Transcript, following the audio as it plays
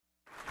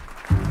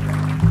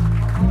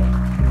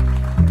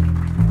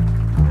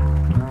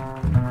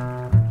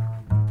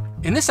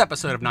In this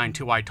episode of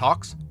 9-2-I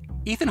Talks,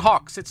 Ethan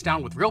Hawke sits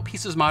down with Real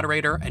Pieces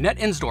moderator Annette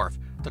Insdorf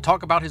to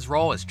talk about his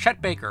role as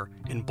Chet Baker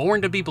in Born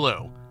to Be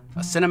Blue, a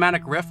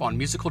cinematic riff on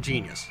musical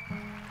genius.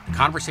 The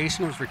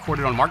conversation was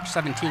recorded on March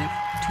 17,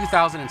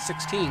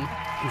 2016,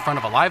 in front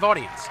of a live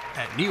audience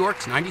at New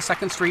York's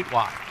 92nd Street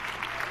Y.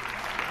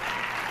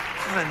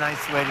 This is a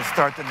nice way to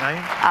start the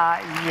night.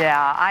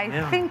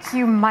 I think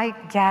you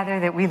might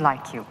gather that we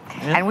like you.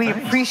 Yeah, and we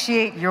thanks.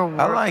 appreciate your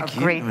work like a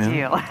you, great man.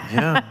 deal.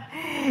 Yeah.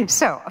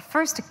 So,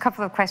 first, a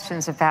couple of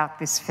questions about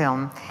this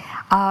film.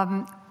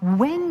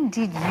 When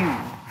did you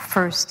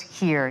first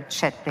hear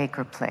Chet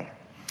Baker play?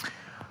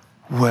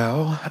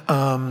 Well,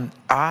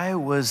 I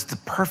was the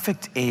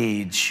perfect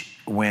age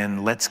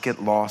when Let's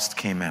Get Lost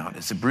came out.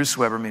 It's a Bruce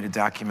Weber made a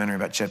documentary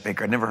about Chet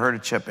Baker. I'd never heard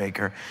of Chet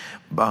Baker,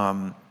 but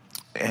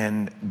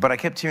I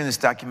kept hearing this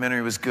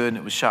documentary was good, and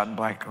it was shot in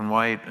black and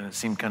white, and it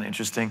seemed kind of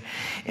interesting.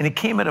 And it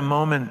came at a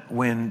moment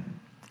when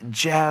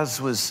jazz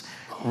was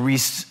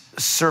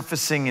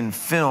resurfacing in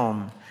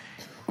film,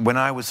 when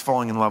I was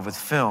falling in love with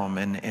film,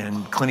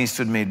 and Clint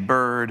Eastwood made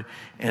Bird,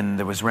 and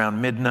there was Round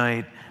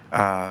Midnight,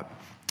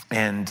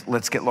 and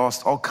Let's Get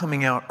Lost, all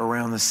coming out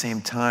around the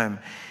same time.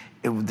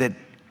 That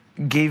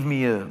gave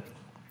me a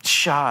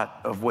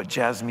shot of what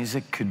jazz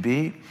music could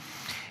be.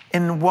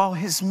 And while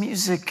his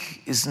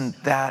music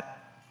isn't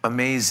that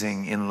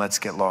amazing in Let's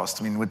Get Lost,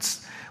 I mean,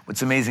 what's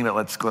amazing about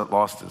Let's Get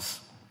Lost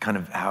is kind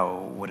of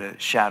what a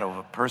shadow of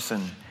a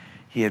person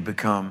he had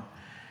become.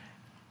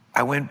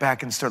 I went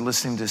back and started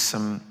listening to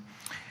some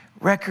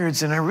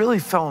records, and I really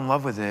fell in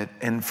love with it.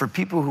 And for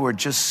people who are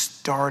just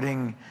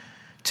starting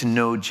to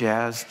know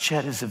jazz,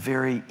 Chet is a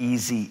very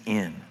easy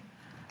in.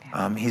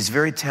 He's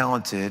very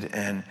talented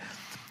and,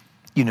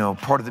 you know,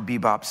 part of the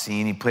bebop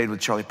scene. He played with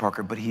Charlie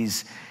Parker, but he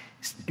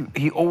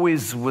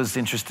always was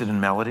interested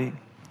in melody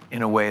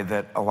in a way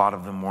that a lot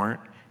of them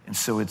weren't. And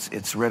so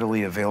it's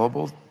readily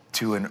available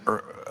to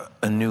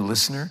a new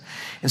listener.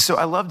 And so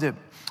I loved it.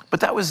 But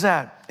that was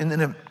that. And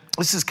then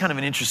this is kind of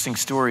an interesting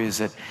story, is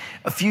that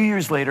a few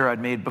years later,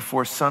 I'd made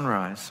Before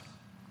Sunrise,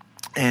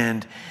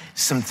 and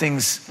some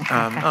things,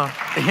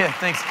 yeah,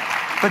 thanks.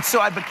 But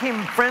so I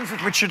became friends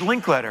with Richard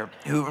Linklater,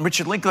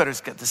 Richard Linklater's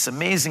got this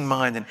amazing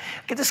mind, and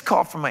I get this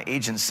call from my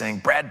agent saying,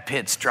 Brad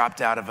Pitt's dropped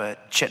out of a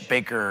Chet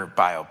Baker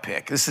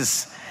biopic. This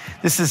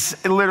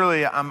is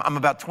literally, I'm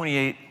about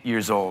 28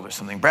 years old or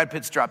something. Brad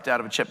Pitt's dropped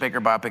out of a Chet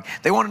Baker biopic.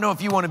 They want to know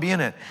if you want to be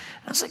in it.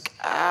 And I was like,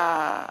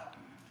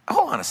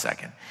 hold on a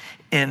second.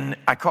 And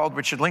I called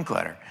Richard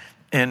Linklater,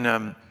 and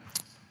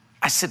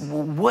I said,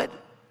 well, what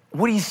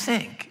do you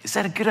think? Is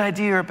that a good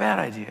idea or a bad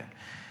idea?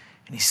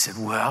 And he said,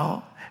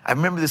 well, I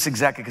remember this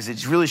exactly because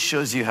it really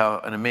shows you how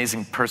an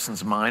amazing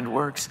person's mind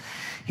works.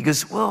 He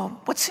goes,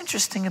 well, what's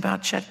interesting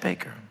about Chet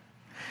Baker?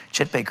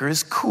 Chet Baker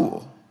is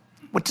cool.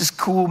 What does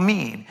cool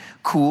mean?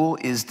 Cool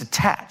is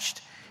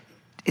detached.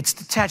 It's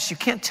detached. You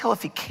can't tell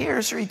if he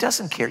cares or he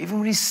doesn't care, even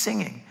when he's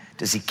singing.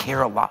 Does he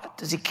care a lot?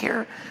 Does he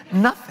care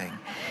nothing?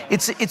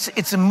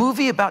 It's a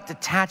movie about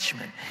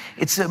detachment.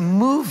 It's a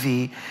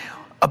movie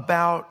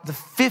about the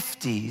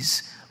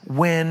 50s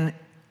when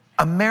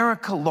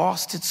America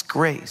lost its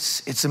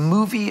grace. It's a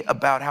movie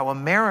about how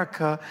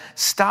America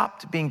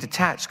stopped being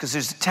detached, because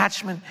there's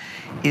detachment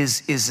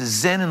is a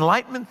Zen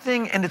enlightenment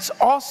thing, and it's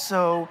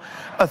also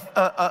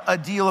a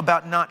deal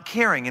about not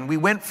caring. And we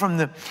went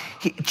from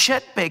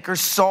Chet Baker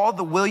saw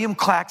the William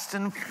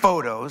Claxton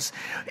photos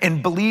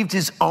and believed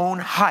his own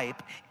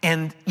hype.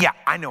 And yeah,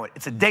 I know it.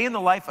 It's a day in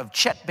the life of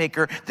Chet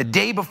Baker, the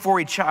day before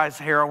he tries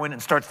heroin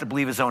and starts to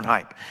believe his own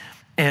hype.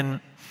 And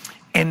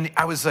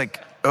I was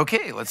like,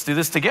 okay, let's do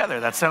this together.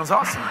 That sounds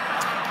awesome.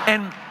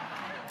 And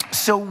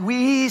so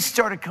we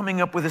started coming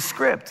up with a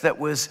script that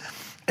was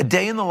a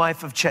day in the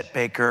life of Chet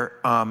Baker,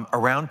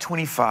 around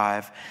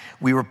 25.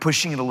 We were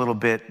pushing it a little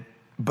bit,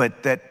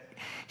 but that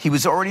he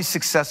was already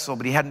successful,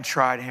 but he hadn't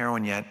tried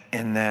heroin yet.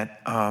 And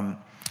that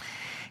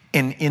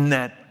in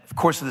that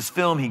course of this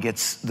film, he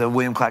gets the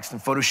William Claxton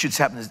photo shoots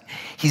happen.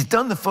 He's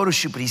done the photo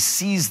shoot, but he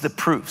sees the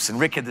proofs. And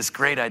Rick had this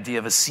great idea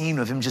of a scene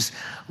of him just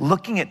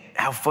looking at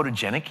how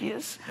photogenic he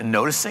is and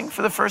noticing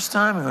for the first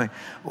time and like,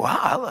 wow,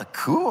 I look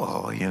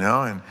cool, you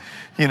know?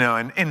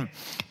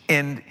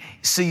 And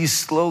so you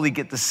slowly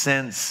get the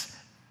sense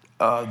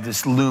of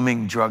this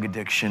looming drug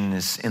addiction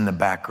is in the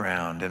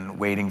background and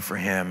waiting for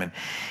him. And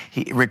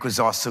Rick was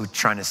also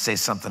trying to say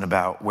something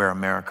about where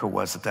America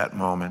was at that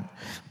moment.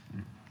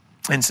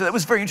 And so that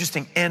was very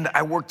interesting. And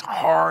I worked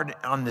hard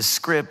on the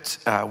script.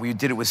 We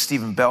did it with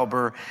Steven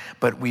Belber,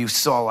 but we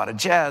saw a lot of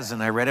jazz,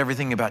 and I read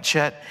everything about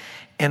Chet.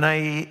 And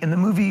the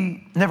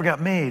movie never got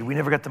made. We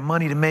never got the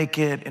money to make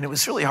it, and it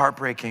was really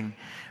heartbreaking.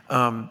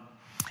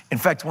 In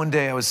fact, one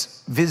day I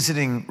was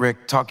visiting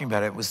Rick, talking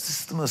about it. It was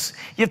just the most,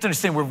 you have to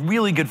understand, we're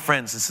really good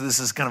friends, and so this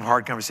is kind of a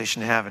hard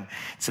conversation to have, and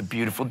it's a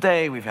beautiful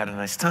day. We've had a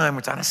nice time.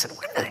 We're talking. I said,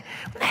 when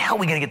the hell are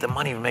we going to get the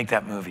money to make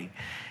that movie?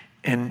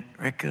 And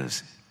Rick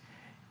goes,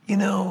 you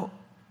know,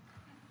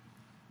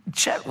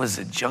 Chet was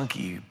a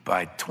junkie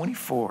by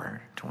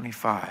 24,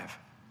 25.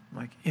 I'm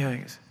like, yeah. He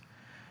goes,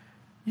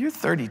 you're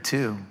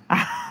 32.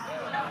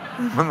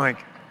 I'm like,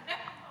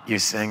 you're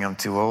saying I'm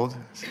too old?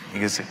 He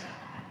goes,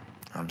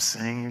 I'm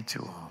saying you're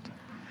too old.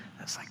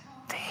 I was like,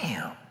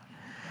 damn,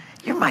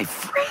 you're my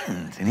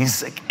friend. And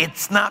he's like,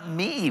 it's not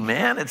me,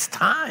 man, it's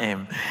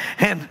time.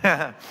 And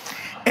I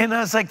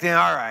was like,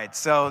 yeah, all right.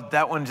 So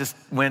that one just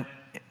went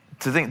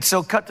to think.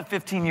 So cut to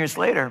 15 years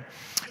later,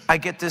 I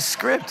get this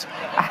script.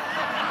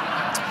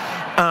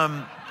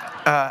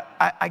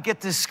 I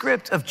get this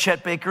script of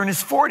Chet Baker in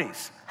his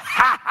 40s.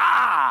 Ha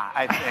ha!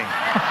 I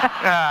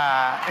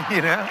think,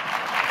 you know,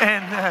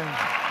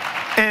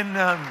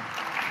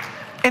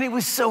 and it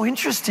was so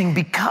interesting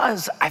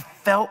because I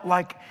felt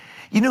like,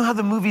 you know how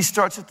the movie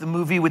starts with the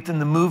movie within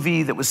the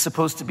movie that was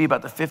supposed to be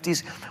about the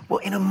 50s? Well,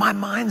 in my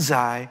mind's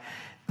eye,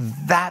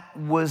 that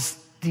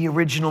was the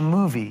original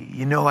movie,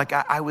 you know, like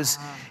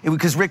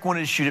because Rick wanted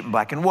to shoot it in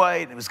black and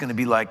white, and it was going to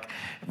be like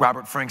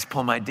Robert Frank's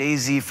Pull My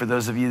Daisy, for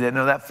those of you that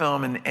know that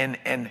film,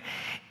 and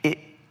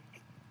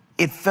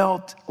it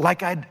felt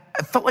like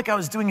I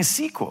was doing a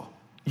sequel,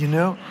 you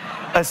know,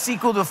 a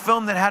sequel to a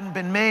film that hadn't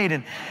been made,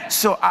 and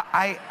so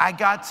I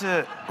got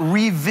to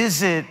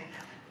revisit,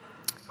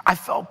 I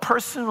felt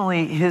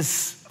personally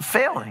his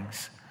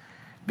failings,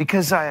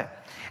 because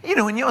you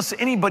know, and you also,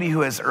 anybody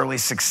who has early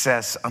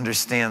success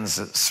understands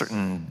a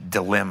certain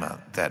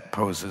dilemma that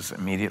poses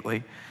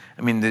immediately.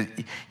 I mean,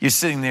 you're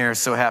sitting there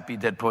so happy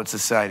Dead Poets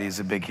Society is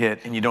a big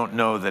hit, and you don't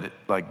know that it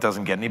like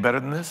doesn't get any better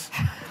than this.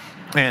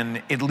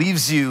 And it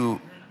leaves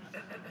you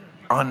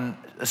on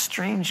a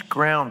strange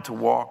ground to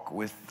walk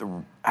with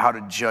how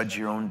to judge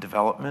your own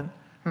development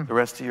the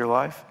rest of your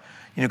life.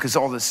 You know, because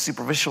all the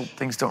superficial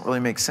things don't really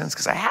make sense,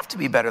 because I have to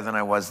be better than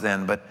I was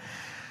then. But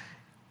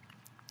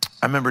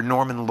I remember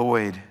Norman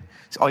Lloyd.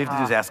 So all you have to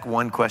do is ask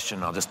one question,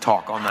 and I'll just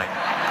talk all night.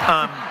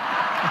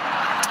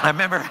 I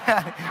remember,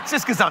 it's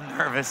just because I'm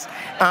nervous.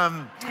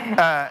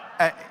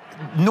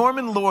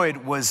 Norman Lloyd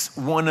was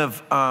one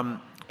of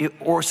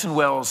Orson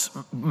Welles'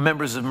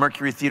 members of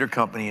Mercury Theater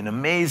Company, an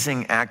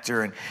amazing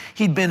actor, and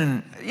he'd been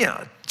in, you know,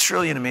 a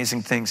trillion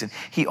amazing things. And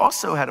he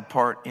also had a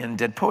part in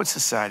Dead Poets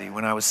Society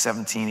when I was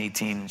 17,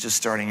 18, just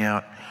starting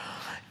out.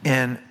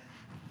 And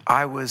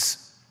I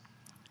was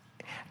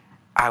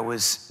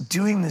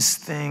doing this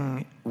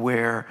thing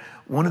where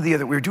we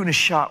were doing a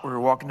shot where we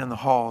were walking down the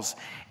halls,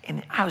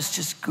 and I was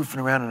just goofing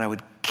around, and I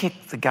would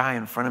kick the guy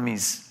in front of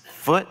me's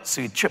foot,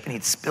 so he'd trip and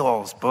he'd spill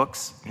all his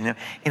books, you know,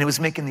 and it was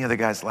making the other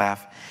guys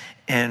laugh.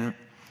 And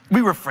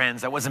we were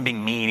friends. I wasn't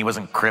being mean. He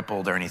wasn't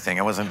crippled or anything.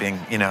 I wasn't being,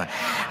 you know,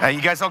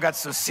 you guys all got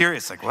so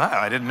serious, like, wow,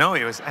 I didn't know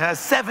he was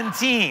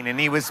 17, and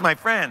he was my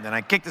friend, and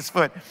I kicked his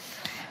foot.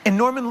 And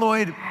Norman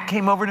Lloyd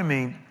came over to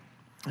me,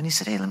 and he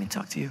said, hey, let me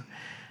talk to you.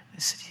 I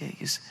said, yeah. He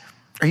goes,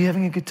 are you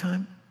having a good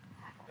time?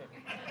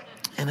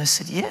 And I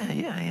said, yeah,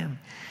 I am.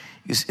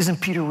 He goes,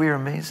 isn't Peter Weir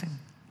amazing?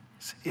 I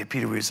said, yeah,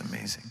 Peter Weir's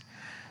amazing.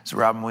 Is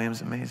Robin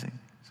Williams amazing? I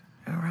said,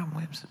 yeah, Robin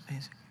Williams is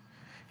amazing.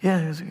 Yeah,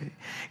 it was okay.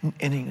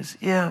 And he goes,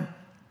 yeah,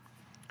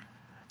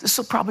 this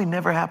will probably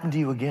never happen to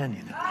you again,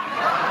 you know.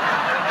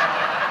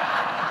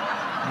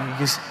 And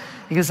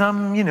he goes,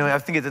 I'm, you know, I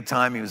think at the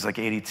time he was like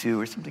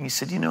 82 or something. He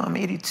said, you know, I'm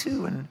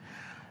 82, and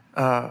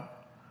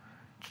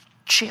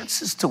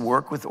chances to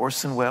work with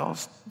Orson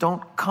Welles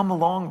don't come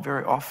along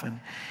very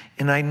often.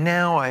 And I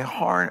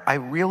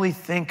really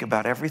think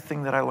about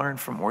everything that I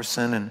learned from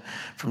Orson and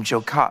from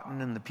Joe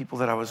Cotton and the people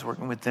that I was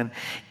working with then.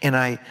 And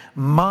I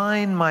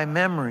mine my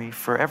memory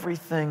for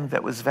everything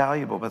that was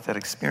valuable about that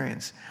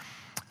experience.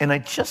 And I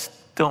just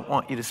don't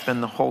want you to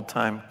spend the whole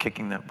time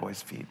kicking that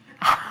boy's feet.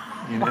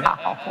 You know?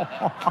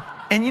 Wow.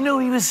 And you know,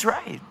 he was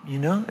right, you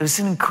know? It was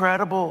an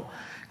incredible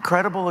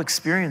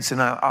experience,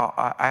 and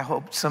I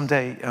hope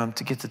someday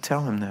to get to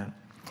tell him that.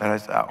 I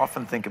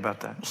often think about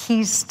that.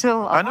 He's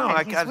still alive. I know,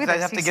 I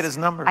have to get his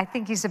number. I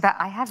think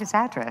I have his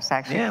address,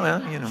 actually. Yeah,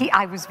 well, you know.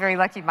 I was very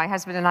lucky. My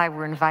husband and I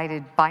were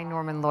invited by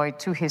Norman Lloyd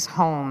to his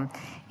home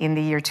in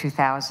the year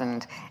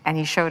 2000, and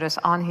he showed us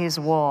on his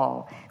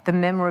wall the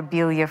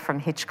memorabilia from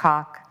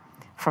Hitchcock,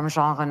 from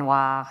Jean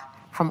Renoir,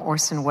 from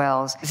Orson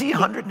Welles. Is he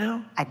 100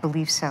 now? I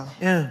believe so.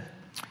 Yeah.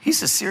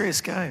 He's a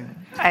serious guy.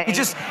 He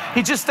just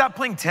stopped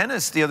playing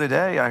tennis the other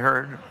day, I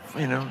heard,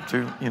 you know.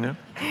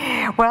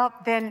 Well,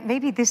 then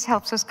maybe this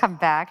helps us come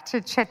back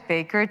to Chet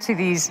Baker, to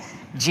these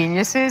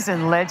geniuses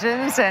and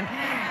legends. And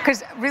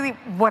because really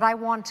what I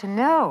want to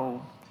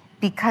know,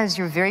 because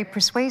you're very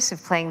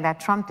persuasive playing that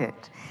trumpet,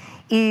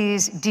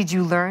 is did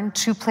you learn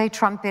to play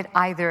trumpet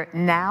either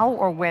now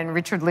or when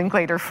Richard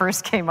Linklater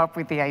first came up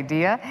with the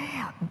idea?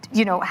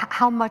 You know,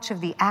 how much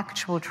of the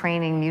actual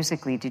training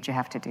musically did you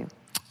have to do?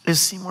 Is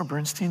Seymour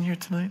Bernstein here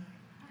tonight?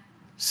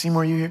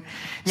 Seymour, you here?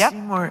 Yep.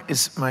 Seymour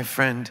is my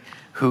friend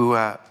who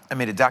I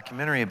made a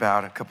documentary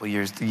about a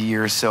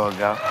year or so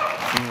ago.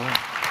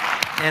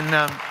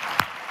 And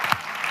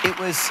it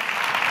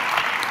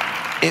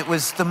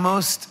was the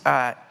most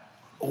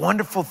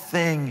wonderful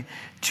thing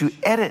to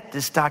edit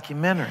this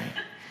documentary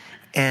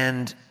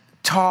and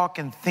talk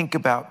and think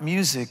about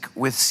music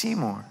with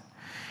Seymour.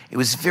 It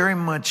was very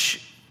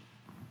much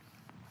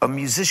a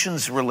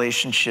musician's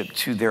relationship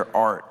to their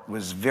art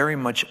was very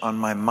much on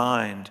my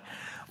mind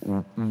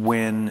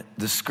when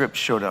the script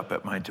showed up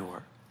at my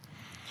door.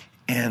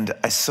 And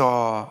I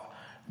saw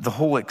the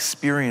whole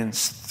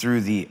experience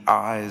through the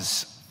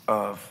eyes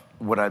of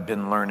what I'd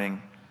been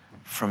learning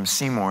from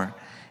Seymour.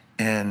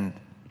 And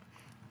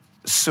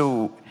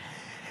so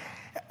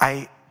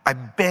I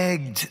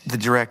begged the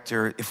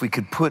director if we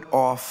could put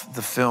off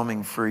the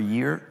filming for a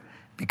year,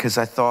 because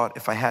I thought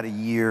if I had a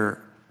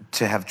year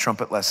to have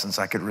trumpet lessons,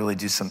 I could really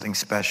do something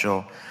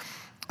special.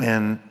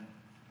 And,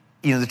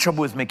 you know, the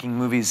trouble with making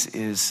movies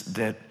is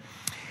that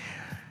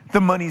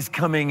the money's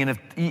coming, and if,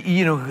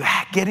 you know,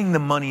 getting the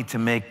money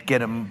to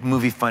get a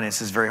movie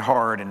financed is very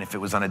hard, and if it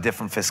was on a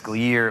different fiscal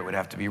year, it would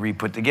have to be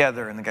re-put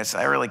together, and the guy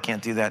said, I really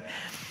can't do that.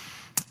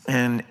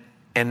 And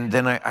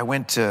then I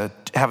went to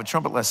have a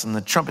trumpet lesson.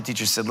 The trumpet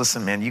teacher said,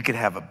 listen, man, you could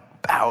have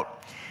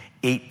about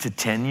 8 to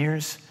 10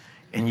 years,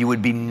 and you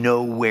would be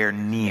nowhere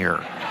near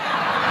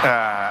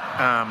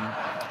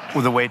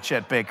with the way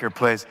Chet Baker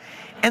plays.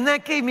 And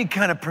that gave me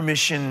kind of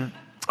permission.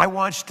 I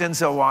watched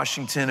Denzel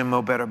Washington and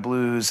Mo Better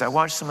Blues. I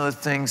watched some other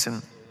things,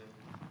 and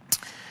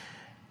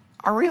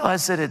I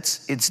realized that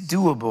it's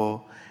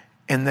doable,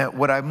 and that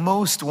what I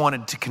most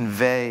wanted to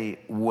convey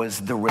was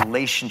the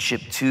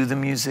relationship to the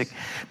music.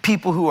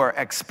 People who are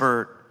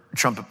expert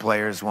trumpet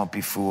players won't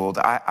be fooled.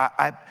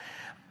 I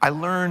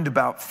learned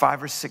about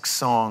 5 or 6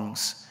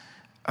 songs.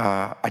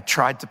 I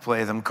tried to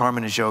play them.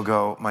 Carmen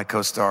Ejogo, my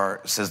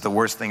co-star, says the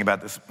worst thing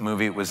about this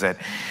movie was that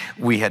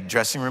we had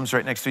dressing rooms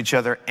right next to each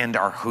other, and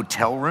our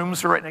hotel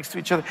rooms were right next to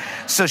each other.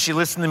 So she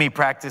listened to me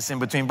practice in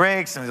between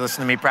breaks, and she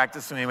listened to me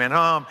practice when we went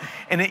home.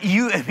 And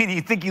you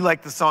think you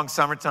like the song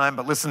Summertime,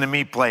 but listen to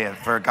me play it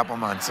for a couple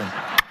months.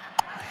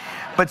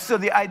 But so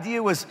the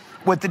idea was,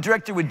 what the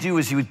director would do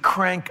is he would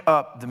crank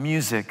up the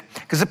music,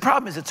 because the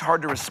problem is it's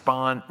hard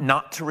to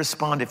not to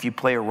respond if you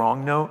play a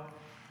wrong note.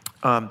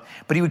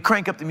 But he would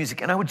crank up the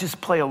music, and I would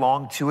just play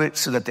along to it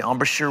so that the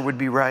embouchure would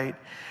be right.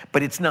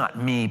 But it's not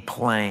me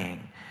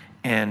playing.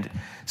 And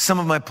some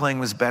of my playing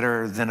was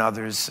better than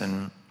others.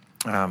 And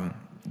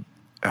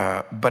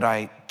but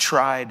I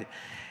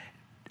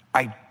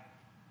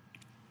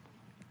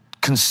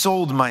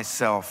consoled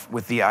myself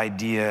with the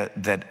idea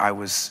that I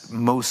was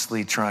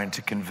mostly trying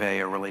to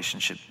convey a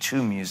relationship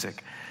to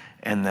music,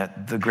 and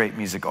that the great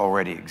music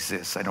already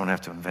exists. I don't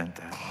have to invent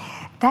that.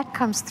 That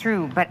comes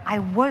through, but I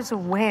was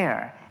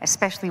aware,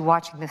 especially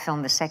watching the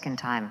film the second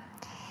time,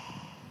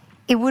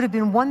 it would have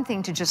been one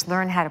thing to just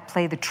learn how to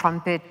play the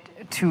trumpet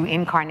to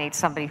incarnate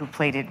somebody who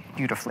played it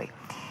beautifully.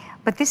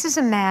 But this is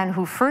a man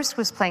who first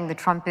was playing the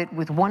trumpet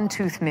with one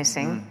tooth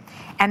missing,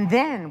 and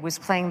then was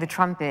playing the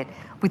trumpet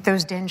with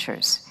those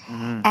dentures.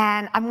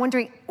 And I'm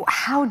wondering,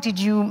 how did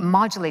you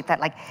modulate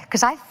that? Like,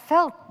 because I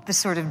felt the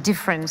sort of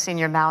difference in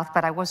your mouth,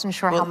 but I wasn't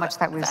sure how much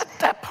that was.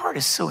 That part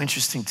is so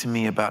interesting to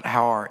me, about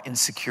how our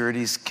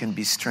insecurities can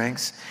be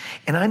strengths.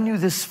 And I knew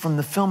this from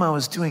the film I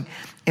was doing.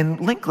 In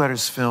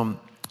Linkletter's film,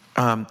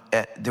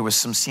 there was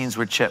some scenes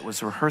where Chet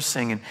was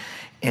rehearsing,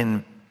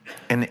 and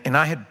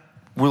I had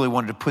really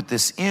wanted to put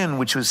this in,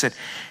 which was that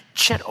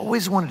Chet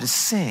always wanted to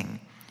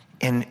sing,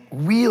 and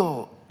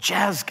real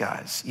jazz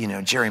guys, you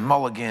know, Jerry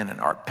Mulligan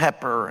and Art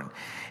Pepper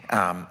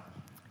and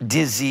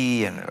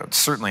Dizzy and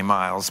certainly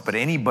Miles, but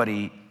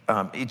anybody,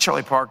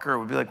 Charlie Parker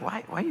would be like,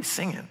 why are you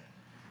singing?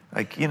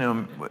 Like, you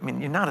know, I mean,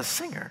 you're not a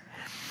singer.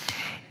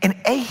 And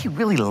he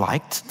really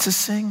liked to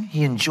sing.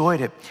 He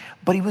enjoyed it,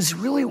 but he was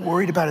really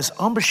worried about his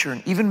embouchure,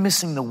 and even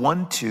missing the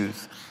one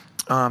tooth.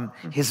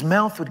 His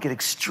mouth would get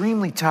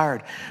extremely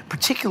tired,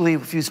 particularly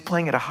if he was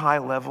playing at a high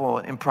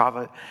level,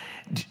 improv,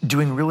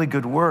 doing really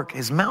good work.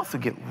 His mouth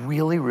would get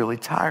really, really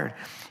tired,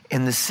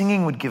 and the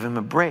singing would give him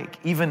a break,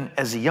 even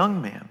as a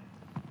young man.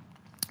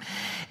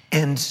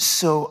 And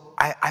so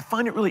I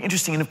find it really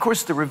interesting. And of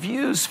course, the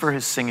reviews for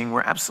his singing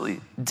were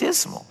absolutely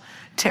dismal,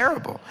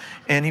 terrible,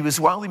 and he was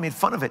wildly made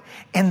fun of it.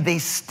 And they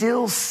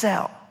still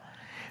sell,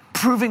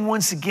 proving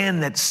once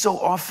again that so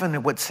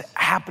often what's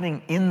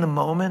happening in the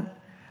moment,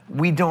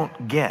 we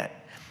don't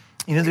get.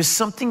 You know, there's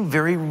something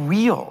very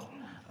real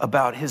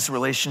about his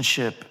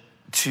relationship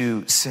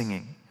to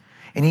singing.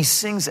 And he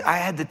sings, I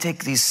had to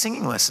take these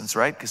singing lessons,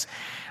 right? Because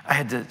I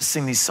had to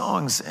sing these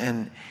songs.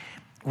 And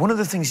one of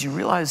the things you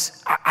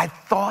realize, I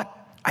thought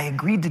I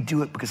agreed to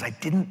do it because I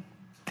didn't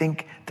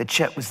think that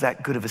Chet was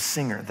that good of a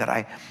singer, that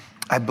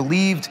I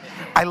believed,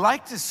 I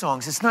liked his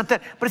songs. It's not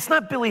that, but it's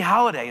not Billie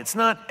Holiday. It's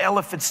not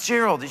Ella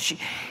Fitzgerald.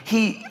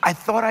 I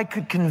thought I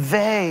could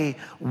convey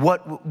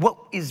what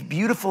is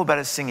beautiful about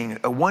his singing.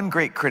 One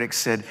great critic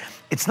said,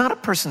 it's not a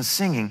person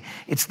singing,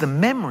 it's the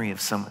memory of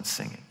someone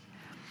singing.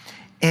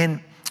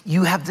 And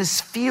you have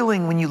this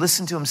feeling when you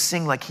listen to him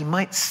sing, like he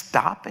might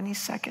stop any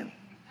second.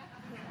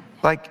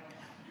 Like,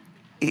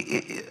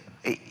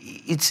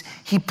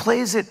 he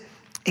plays it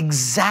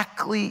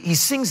exactly, he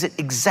sings it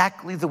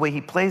exactly the way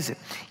he plays it.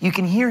 You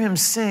can hear him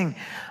sing,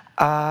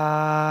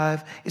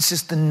 it's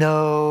just the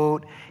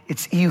note,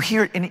 you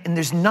hear it, and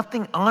there's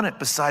nothing on it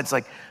besides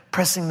like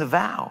pressing the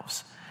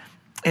valves.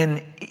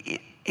 And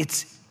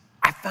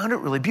I found it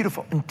really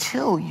beautiful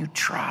until you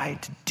try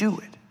to do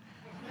it.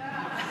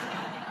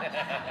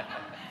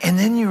 And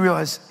then you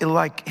realize,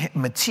 like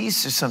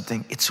Matisse or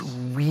something, it's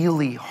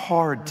really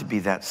hard to be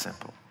that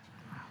simple.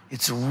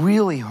 It's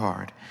really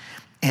hard.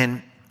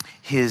 And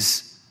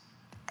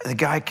the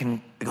guy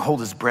can hold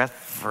his breath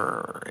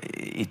for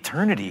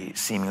eternity,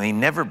 seemingly. He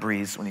never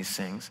breathes when he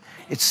sings.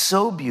 It's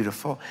so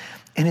beautiful,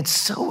 and it's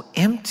so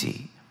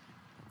empty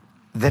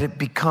that it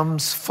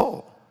becomes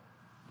full.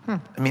 I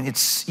mean,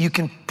 you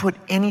can put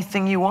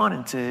anything you want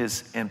into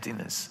his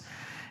emptiness.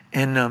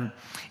 And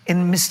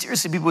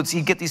mysteriously,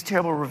 he'd get these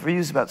terrible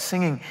reviews about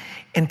singing,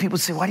 and people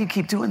would say, why do you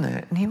keep doing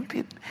that? And he would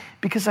be,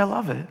 because I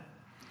love it.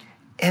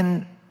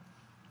 And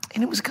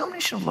it was a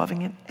combination of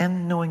loving it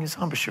and knowing his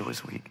embouchure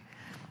was weak.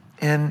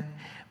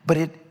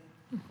 But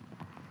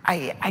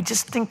I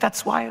just think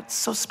that's why it's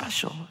so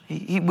special.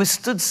 He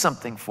withstood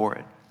something for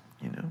it,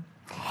 you know?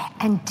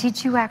 And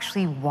did you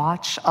actually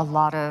watch a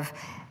lot of,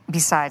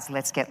 besides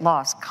Let's Get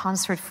Lost,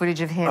 concert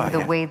footage of him,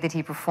 the way that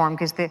he performed?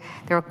 Because there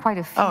are quite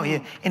a few. Oh, yeah.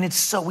 And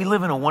we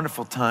live in a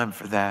wonderful time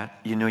for that.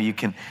 You know, you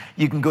can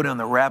go down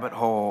the rabbit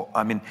hole.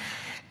 I mean,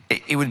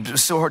 it would be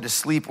so hard to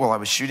sleep while I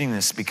was shooting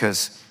this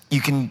because you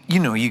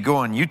go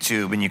on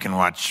YouTube and you can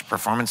watch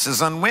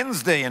performances on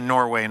Wednesday in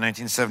Norway in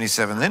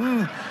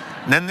 1977.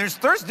 Then there's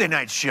Thursday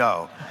night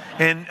show.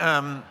 And,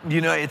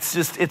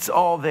 it's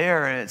all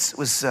there. And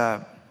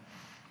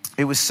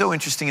it was so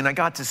interesting. And I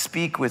got to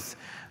speak with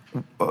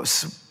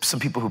some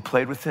people who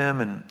played with him,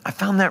 and I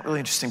found that really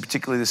interesting.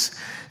 Particularly this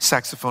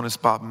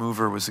saxophonist Bob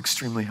Mover was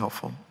extremely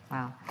helpful.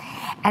 Wow.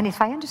 And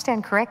if I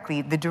understand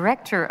correctly, the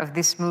director of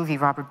this movie,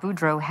 Robert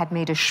Boudreau, had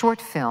made a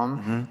short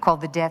film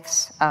called The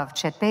Deaths of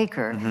Chet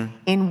Baker,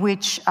 in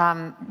which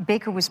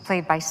Baker was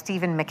played by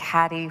Stephen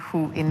McHattie,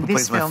 who in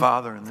this film plays my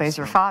father. Plays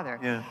your father.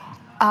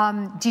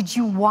 Yeah. Did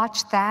you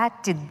watch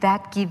that? Did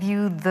that give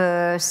you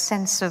the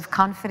sense of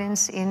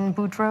confidence in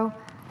Boudreau?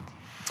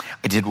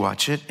 I did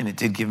watch it, and it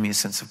did give me a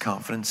sense of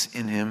confidence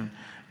in him.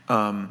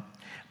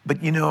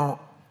 But, you know,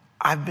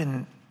 I've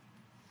been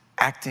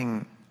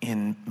acting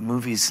in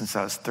movies since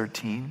I was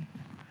 13.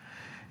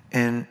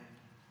 And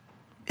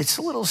it's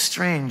a little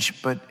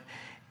strange, but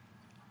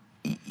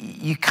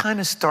you kind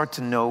of start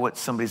to know what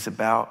somebody's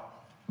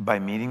about by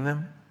meeting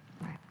them.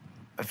 Right.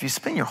 If you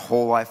spend your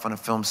whole life on a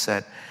film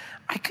set,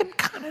 I could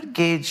kind of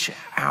gauge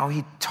how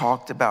he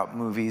talked about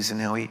movies and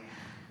how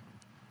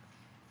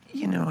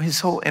his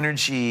whole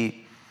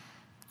energy,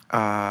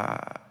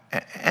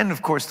 and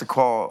of course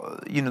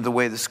the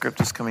way the script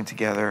is coming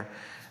together.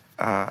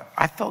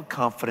 I felt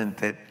confident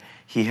that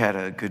he had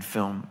a good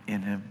film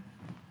in him.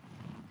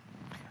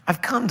 I've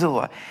come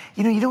to,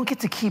 you don't get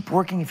to keep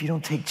working if you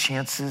don't take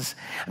chances.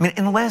 I mean,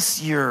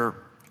 unless you're,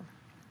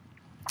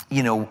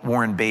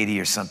 Warren Beatty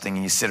or something,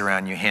 and you sit around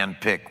and you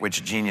handpick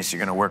which genius you're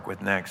going to work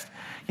with next,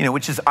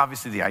 which is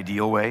obviously the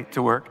ideal way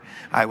to work.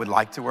 I would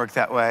like to work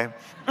that way.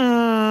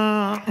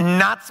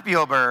 Not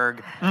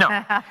Spielberg, no.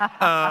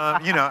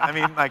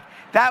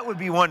 That would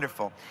be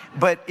wonderful.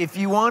 But if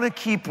you want to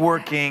keep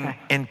working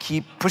and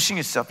keep pushing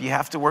yourself, you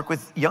have to work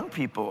with young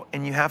people,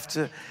 and you have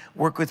to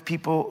work with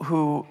people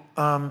who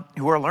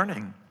are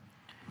learning.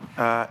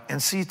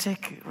 And so you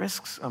take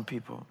risks on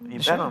people. You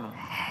bet on them.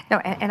 No,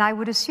 and I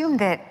would assume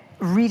that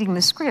reading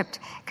the script,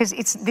 because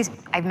it's this,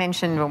 I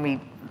mentioned when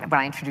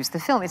I introduced the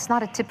film, it's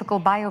not a typical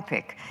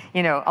biopic.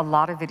 A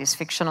lot of it is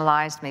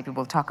fictionalized. Maybe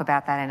we'll talk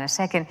about that in a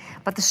second.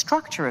 But the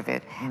structure of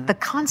it, the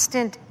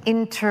constant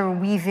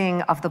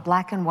interweaving of the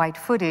black and white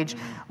footage,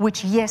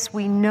 which, yes,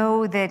 we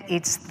know that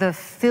it's the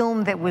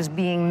film that was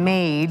being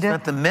made. It's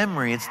not the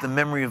memory. It's the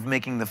memory of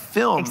making the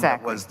film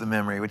that was the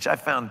memory, which I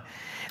found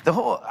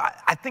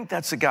I think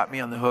that's what got me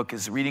on the hook,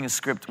 is reading a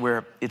script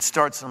where it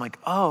starts and I'm like,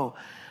 oh,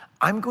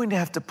 I'm going to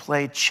have to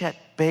play Chet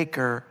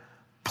Baker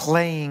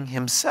playing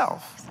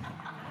himself.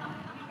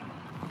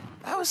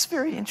 That was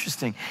very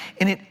interesting.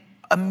 And it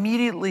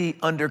immediately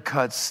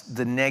undercuts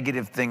the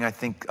negative thing I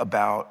think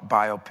about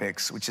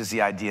biopics, which is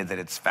the idea that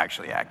it's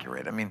factually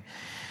accurate. I mean,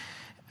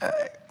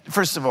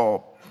 first of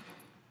all,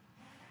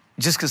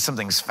 just because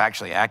something's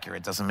factually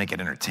accurate doesn't make it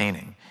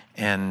entertaining.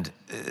 And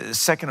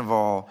second of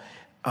all,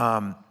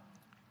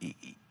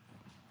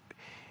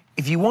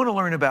 if you want to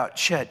learn about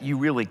Chet, you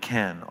really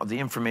can. The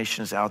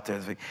information is out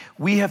there.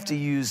 We have to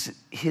use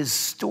his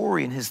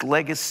story and his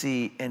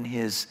legacy and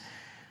his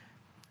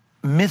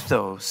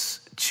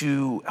mythos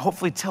to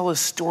hopefully tell a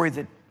story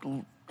that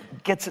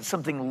gets at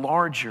something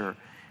larger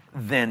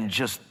than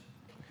just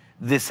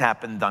this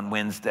happened on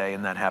Wednesday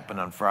and that happened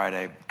on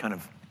Friday kind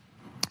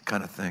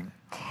of thing.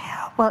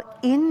 Well,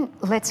 in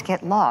Let's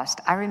Get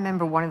Lost, I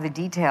remember one of the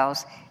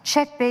details.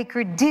 Chet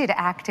Baker did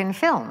act in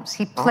films.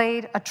 He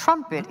played a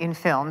trumpet in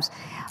films.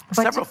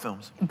 Several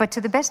films. But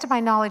to the best of my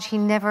knowledge, he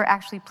never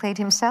actually played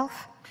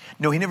himself?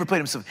 No, he never played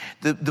himself.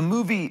 The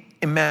movie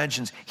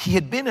imagines, he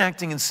had been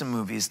acting in some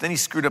movies, then he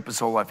screwed up his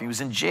whole life. He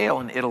was in jail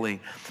in Italy,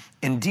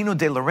 and Dino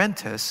De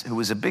Laurentiis, who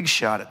was a big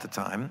shot at the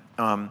time,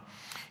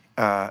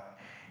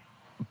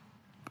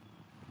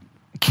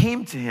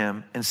 came to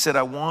him and said,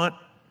 I want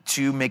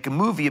to make a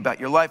movie about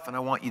your life, and I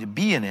want you to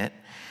be in it.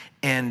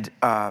 And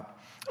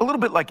a little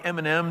bit like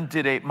Eminem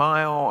did 8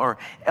 Mile, or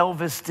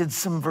Elvis did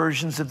some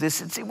versions of this.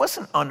 It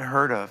wasn't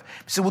unheard of.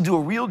 So we'll do a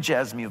real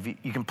jazz movie.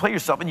 You can play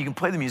yourself and you can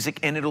play the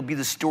music, and it'll be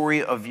the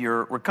story of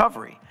your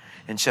recovery.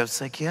 And Chet's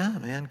like, yeah,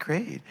 man,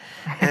 great.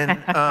 And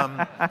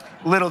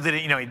little did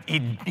it,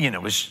 he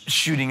was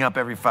shooting up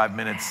every 5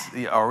 minutes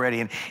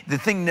already. And the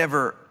thing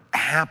never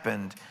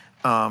happened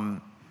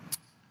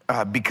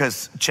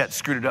because Chet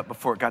screwed it up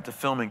before it got to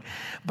filming.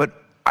 But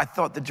I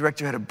thought the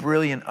director had a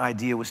brilliant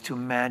idea, was to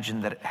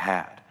imagine that it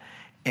had.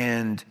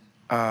 And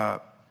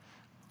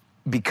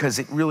because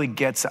it really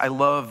gets, I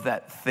love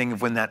that thing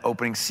of when that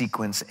opening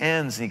sequence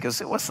ends and he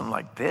goes, it wasn't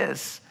like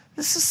this.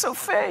 This is so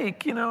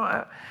fake,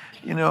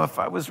 if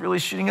I was really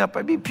shooting up,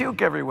 I'd be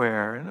puke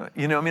everywhere.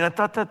 I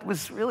thought that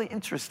was really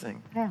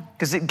interesting. Yeah.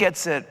 Because it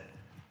gets at,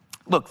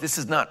 look, this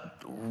is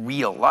not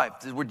real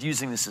life. We're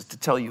using this as to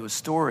tell you a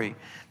story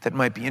that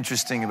might be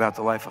interesting about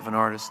the life of an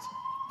artist.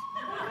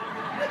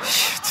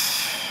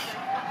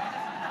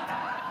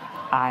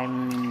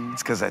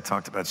 It's because I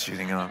talked about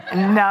shooting up.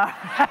 No.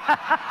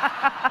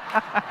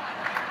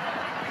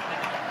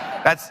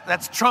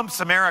 That's Trump's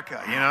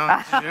America,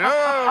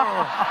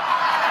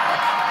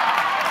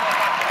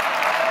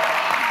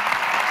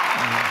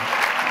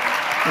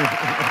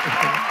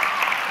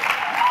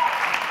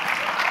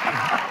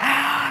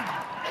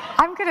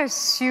 I'm going to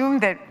assume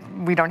that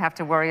we don't have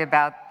to worry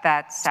about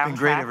that soundtrack. It's been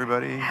great,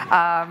 everybody.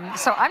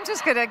 So I'm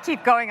just going to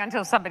keep going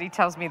until somebody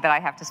tells me that I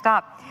have to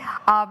stop.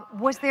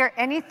 Was there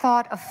any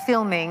thought of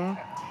filming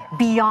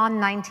beyond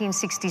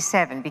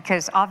 1967?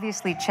 Because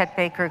obviously Chet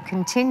Baker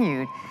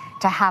continued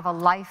to have a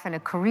life and a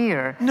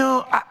career.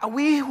 No,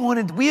 we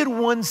had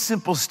one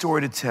simple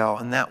story to tell,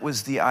 and that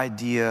was the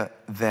idea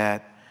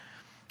that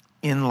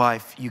in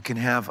life you can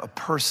have a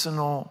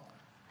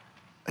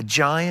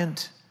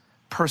giant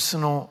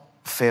personal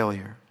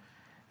failure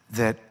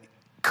that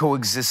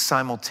coexists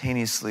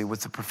simultaneously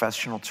with the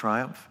professional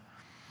triumph.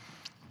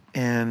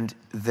 And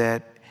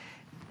that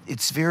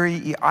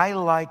I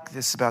like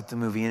this about the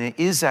movie, and it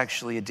is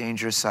actually a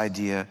dangerous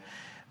idea,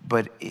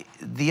 but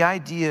the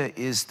idea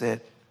is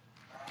that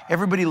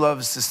everybody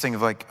loves this thing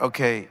of like,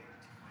 okay,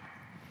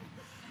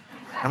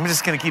 I'm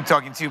just gonna keep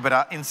talking to you,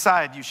 but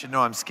inside you should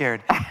know I'm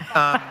scared.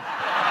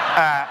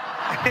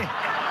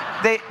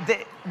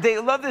 They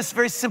love this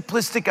very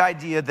simplistic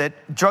idea that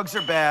drugs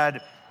are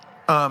bad.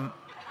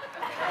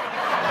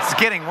 It's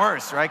getting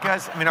worse, right,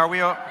 guys? Are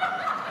we all...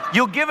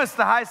 You'll give us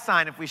the high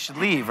sign if we should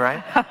leave,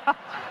 right?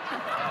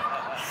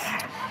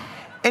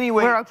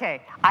 Anyway. We're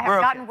okay. I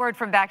have gotten word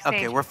from backstage.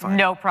 Okay, we're fine.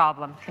 No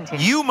problem.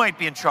 Continue. You might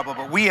be in trouble,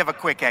 but we have a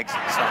quick exit,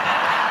 so.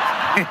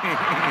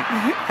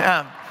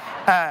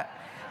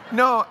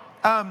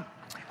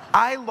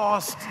 I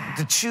lost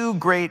the 2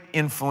 great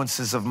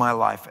influences of my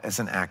life as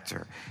an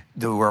actor.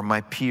 They were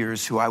my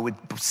peers, who I would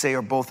say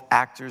are both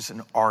actors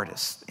and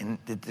artists. And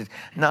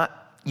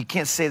you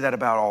can't say that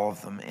about all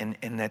of them.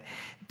 And that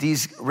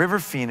these River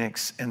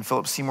Phoenix and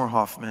Philip Seymour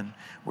Hoffman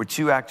were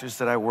 2 actors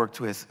that I worked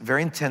with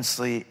very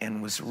intensely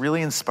and was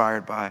really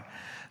inspired by.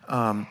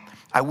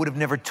 I would have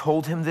never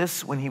told him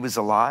this when he was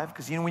alive,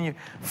 because when you're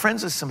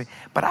friends with somebody,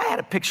 but I had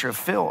a picture of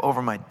Phil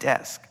over my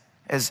desk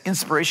as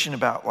inspiration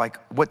about like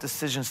what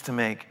decisions to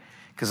make.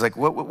 Because like,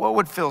 what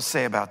would Phil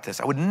say about this?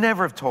 I would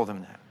never have told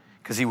him that,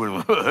 because he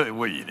would,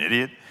 what, you an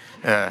idiot?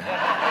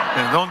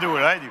 Don't do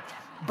what I do.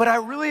 But I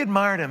really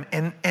admired him,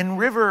 and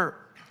River,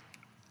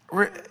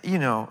 he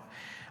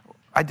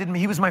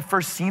was my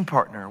first scene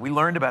partner. We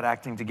learned about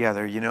acting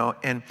together,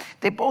 and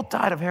they both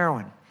died of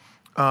heroin.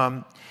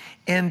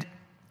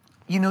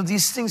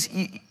 These things,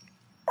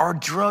 are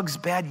drugs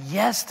bad?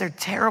 Yes, they're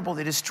terrible.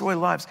 They destroy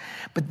lives.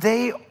 But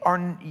they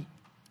are,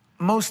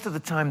 most of the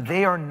time,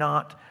 they are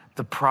not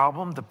the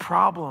problem. The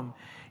problem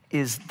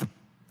is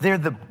they're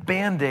the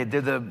Band-Aid.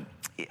 They're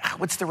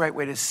what's the right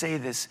way to say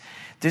this?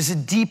 There's a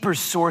deeper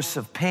source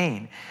of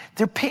pain.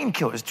 They're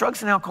painkillers.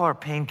 Drugs and alcohol are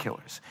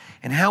painkillers.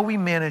 And how we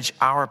manage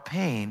our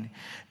pain,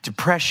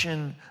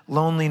 depression,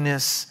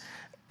 loneliness,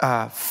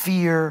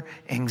 fear,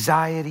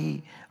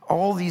 anxiety,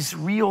 all these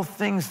real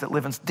things that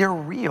live in, they're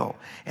real.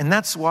 And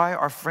that's why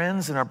our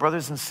friends and our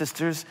brothers and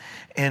sisters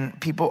and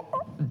people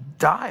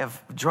die of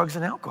drugs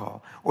and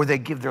alcohol, or they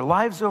give their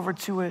lives over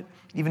to it.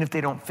 Even if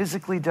they don't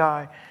physically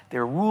die,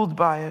 they're ruled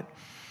by it.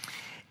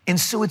 And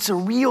so it's a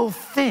real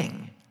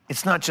thing.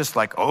 It's not just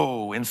like,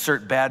 oh,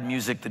 insert bad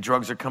music, the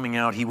drugs are coming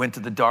out, he went to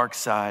the dark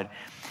side.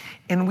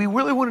 And we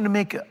really wanted to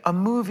make a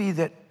movie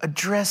that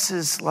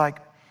addresses like,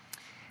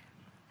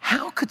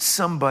 how could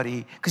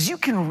somebody, because you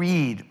can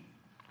read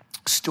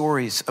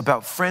stories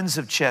about friends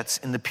of Chet's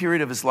in the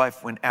period of his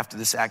life when after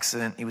this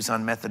accident, he was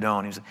on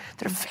methadone.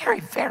 They're very,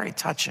 very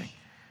touching.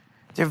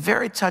 They're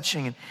very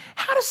touching. And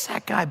how does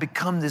that guy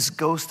become this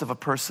ghost of a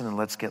person in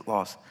Let's Get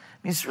Lost?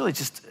 It's really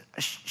just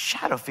a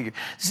shadow figure.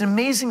 It's an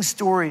amazing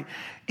story.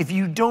 If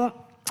you don't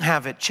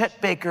have it,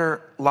 Chet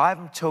Baker live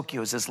in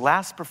Tokyo is his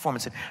last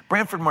performance. And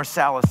Branford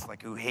Marsalis,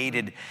 who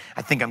hated,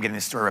 I think I'm getting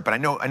this story right, but I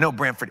know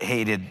Branford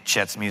hated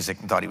Chet's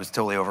music and thought he was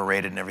totally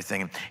overrated and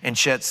everything. And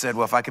Chet said,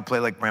 well, if I could play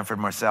like Branford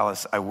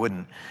Marsalis, I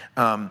wouldn't.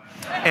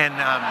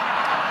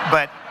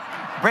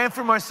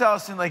 Branford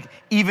Marsalis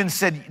even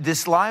said,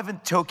 this live in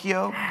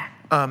Tokyo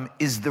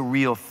is the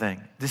real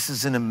thing. This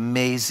is an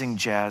amazing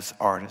jazz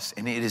artist.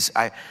 And it is,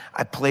 I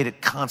played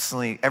it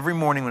constantly. Every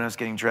morning when I was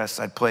getting dressed,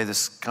 I'd play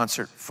this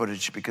concert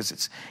footage because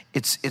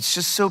it's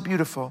just so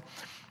beautiful.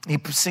 He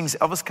sings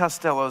Elvis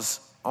Costello's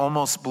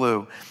Almost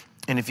Blue.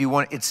 And if you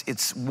want,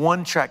 it's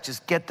one track,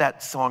 just get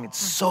that song. It's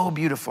so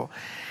beautiful.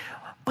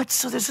 But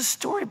so there's a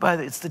story by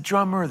it's the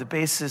drummer, the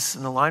bassist,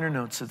 and the liner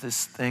notes of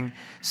this thing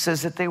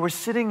says that they were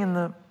sitting in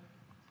the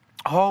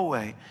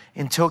hallway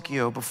in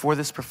Tokyo before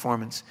this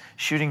performance,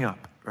 shooting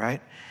up,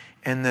 right?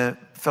 And the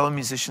fellow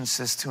musician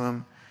says to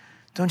him,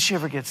 don't you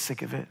ever get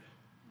sick of it?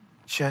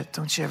 Chet,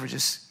 don't you ever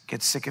just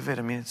get sick of it?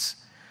 I mean, it's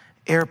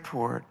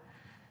airport,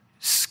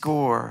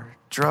 score,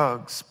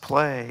 drugs,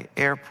 play,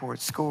 airport,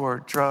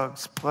 score,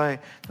 drugs, play.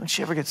 Don't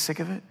you ever get sick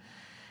of it?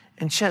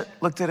 And Chet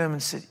looked at him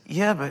and said,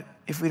 yeah, but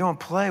if we don't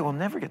play, we'll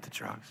never get the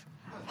drugs.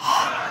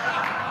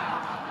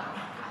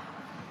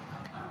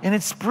 And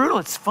it's brutal.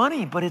 It's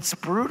funny, but it's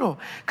brutal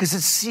because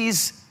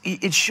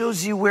it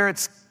shows you where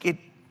it's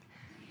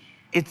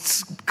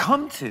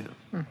come to.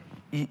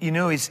 You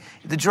know,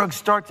 the drugs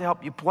start to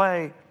help you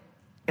play,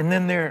 and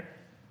then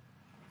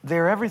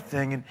they're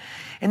everything,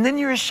 and then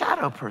you're a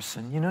shadow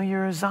person. You know,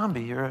 you're a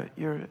zombie. You're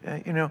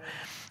you know,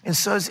 and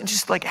so it's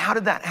just like, how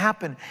did that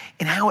happen,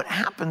 and how it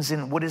happens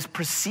in what is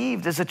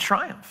perceived as a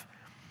triumph.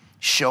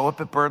 Show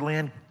up at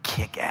Birdland,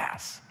 kick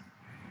ass.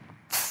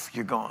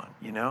 You're gone.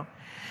 You know,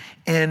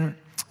 and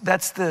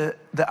that's the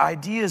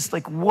idea is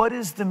like, what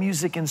is the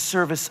music in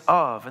service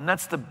of? And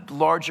that's the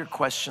larger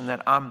question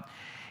that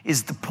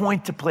is the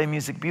point to play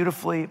music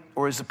beautifully,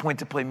 or is the point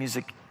to play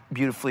music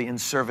beautifully in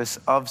service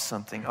of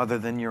something other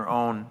than your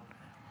own?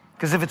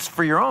 Because if it's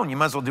for your own, you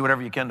might as well do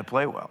whatever you can to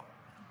play well,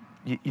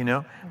 you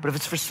know? But if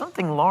it's for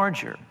something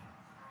larger,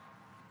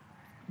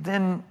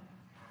 then,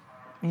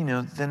 you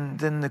know,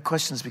 then the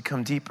questions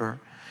become deeper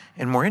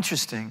and more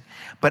interesting.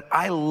 But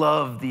I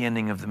love the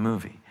ending of the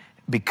movie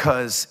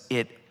because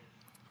it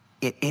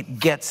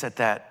gets at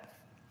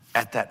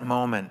that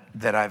moment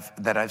that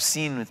I've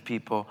seen with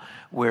people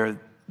where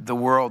the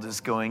world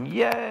is going,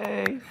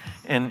 yay,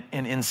 and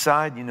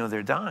inside, you know,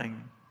 they're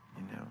dying,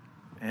 you know.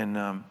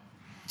 And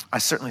I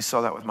certainly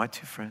saw that with my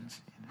two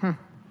friends. You know?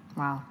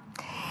 Wow.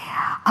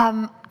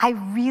 I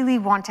really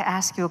want to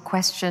ask you a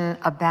question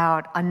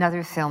about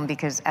another film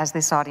because, as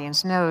this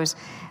audience knows,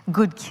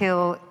 Good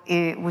Kill,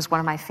 it was one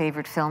of my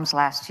favorite films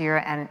last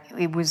year, and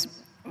it was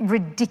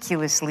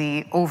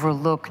ridiculously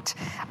overlooked,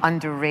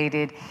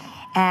 underrated.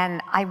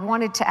 And I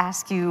wanted to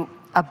ask you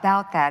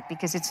about that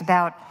because it's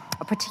about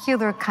a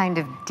particular kind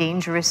of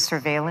dangerous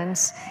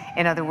surveillance.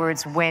 In other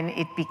words, when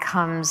it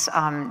becomes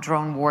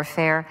drone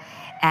warfare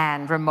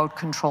and remote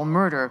control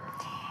murder.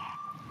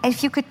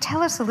 If you could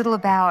tell us a little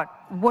about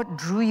what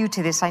drew you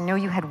to this. I know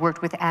you had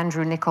worked with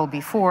Andrew Niccol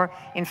before.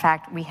 In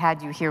fact, we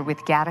had you here with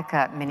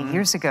Gattaca many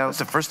years ago. That's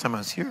the first time I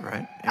was here,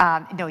 right?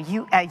 Yeah. No,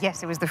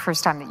 yes, it was the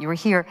first time that you were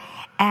here.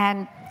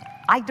 And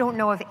I don't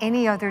know of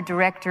any other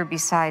director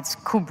besides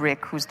Kubrick,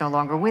 who's no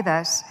longer with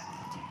us,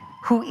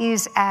 who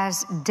is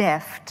as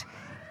deft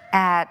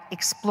at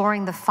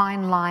exploring the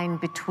fine line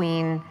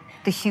between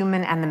the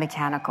human and the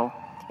mechanical.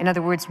 In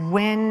other words,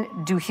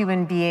 when do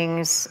human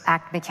beings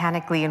act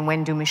mechanically and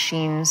when do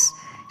machines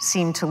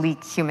seem to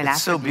leak human attributes?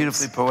 It's so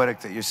beautifully poetic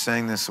that you're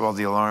saying this while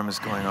the alarm is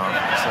going off.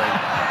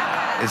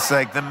 It's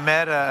like the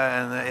meta,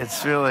 and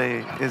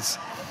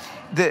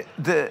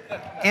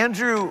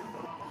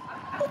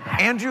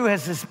Andrew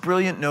has this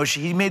brilliant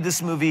notion. He made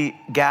this movie,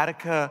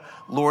 Gattaca,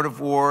 Lord of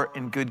War,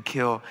 and Good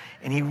Kill,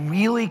 and he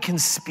really can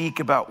speak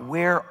about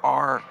where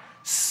our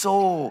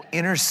soul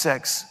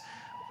intersects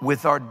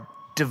with our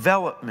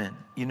development,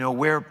 you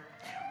know,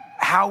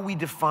 how we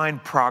define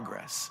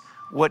progress.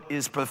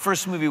 The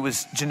first movie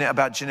was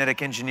about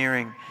genetic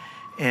engineering,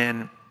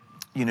 and,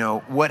 you know,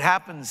 what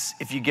happens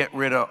if you get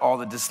rid of all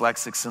the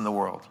dyslexics in the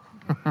world?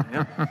 You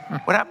know?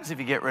 What happens if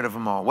you get rid of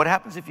them all? What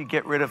happens if you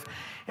get rid of,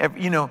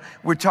 you know,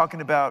 we're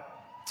talking about,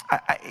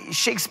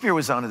 Shakespeare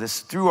was onto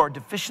this, through our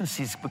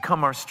deficiencies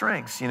become our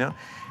strengths, you know.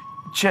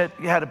 Chet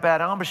had a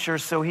bad embouchure,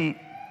 so he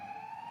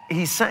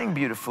sang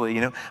beautifully, you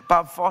know.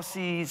 Bob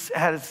Fosse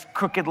had his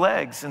crooked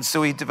legs, and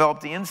so he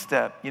developed the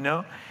instep, you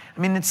know. I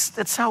mean,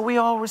 that's how we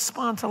all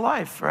respond to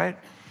life, right?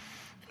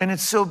 And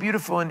it's so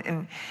beautiful.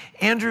 And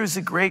Andrew is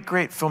a great,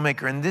 great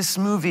filmmaker. And this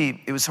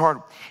movie, it was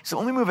hard. It's the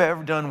only movie I've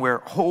ever done where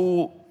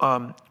whole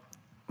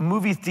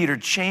movie theater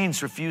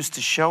chains refused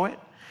to show it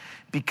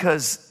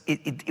because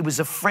it was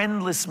a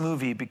friendless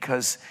movie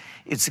because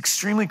it's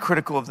extremely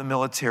critical of the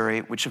military,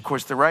 which of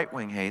course the right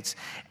wing hates,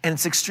 and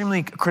it's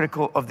extremely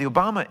critical of the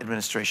Obama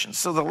administration.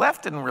 So the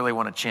left didn't really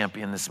want to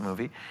champion this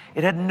movie.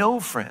 It had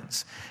no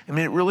friends. I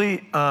mean, it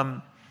really,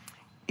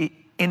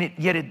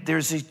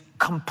 there's a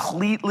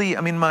completely,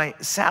 I mean,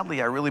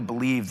 sadly, I really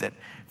believe that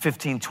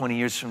 15, 20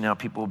 years from now,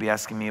 people will be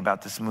asking me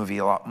about this movie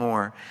a lot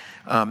more.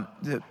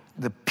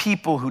 The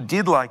people who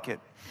did like it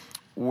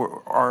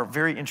are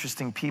very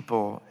interesting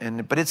people,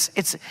 but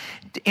it's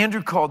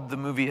Andrew called the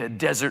movie a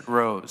desert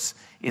rose.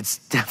 It's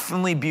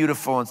definitely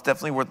beautiful. It's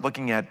definitely worth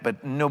looking at,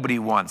 but nobody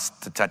wants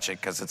to touch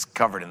it because it's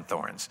covered in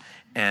thorns,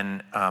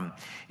 and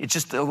it's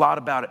just a lot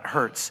about it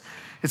hurts.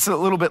 It's a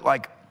little bit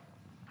like,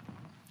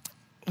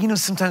 you know,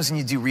 sometimes when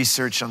you do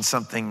research on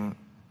something.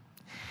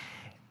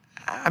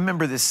 I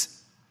remember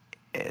this.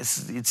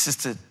 It's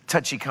just a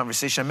touchy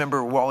conversation. I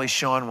remember Wally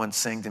Shawn once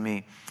saying to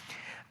me,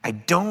 "I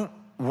don't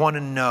want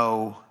to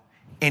know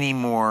any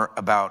more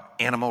about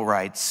animal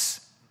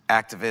rights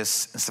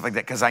activists and stuff like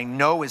that, because I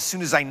know as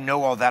soon as I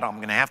know all that, I'm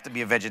going to have to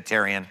be a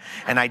vegetarian,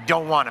 and I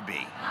don't want to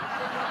be.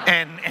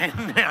 And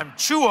I'm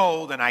too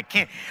old, and I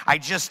can't. I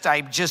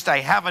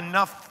have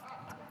enough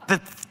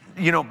that,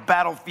 you know,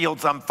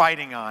 battlefields I'm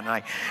fighting on.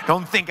 I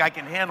don't think I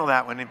can handle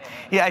that one." And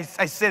yeah,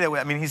 I say that way.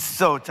 I mean, he's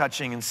so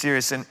touching and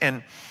serious,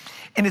 and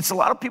it's a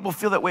lot of people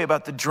feel that way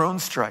about the drone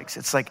strikes.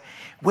 It's like,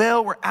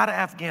 well, we're out of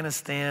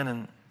Afghanistan,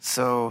 and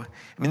so,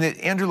 I mean,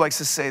 Andrew likes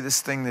to say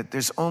this thing that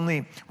there's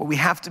only, what we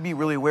have to be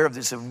really aware of,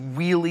 there's a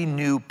really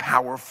new,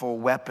 powerful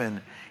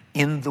weapon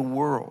in the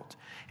world.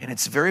 And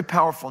it's very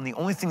powerful, and the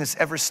only thing that's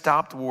ever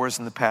stopped wars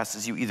in the past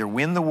is you either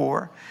win the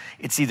war,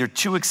 it's either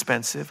too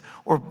expensive,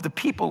 or the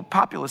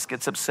populace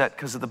gets upset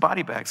because of the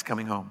body bags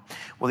coming home.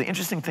 Well, the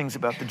interesting things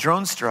about the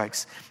drone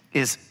strikes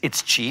is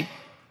it's cheap,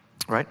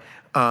 right?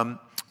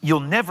 You'll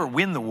never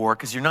win the war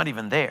because you're not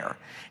even there.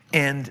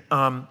 And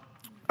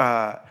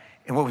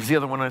what was the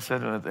other one I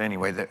said?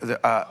 Anyway,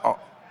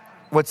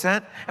 what's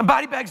that? And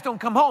body bags don't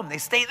come home. They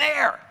stay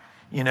there,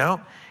 you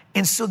know?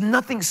 And so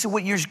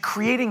what you're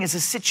creating is a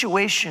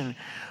situation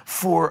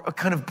for a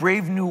kind of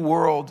brave new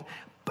world,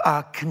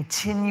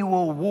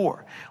 continual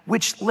war,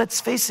 which, let's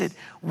face it,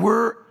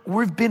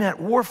 we've been at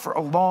war for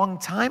a long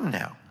time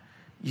now,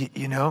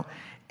 you know?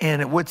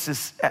 And what's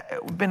this?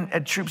 We've been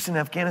at troops in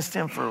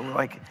Afghanistan for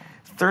like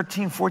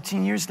 13,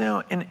 14 years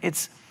now. And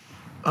it's,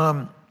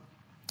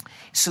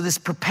 so this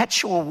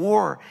perpetual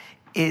war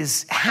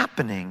is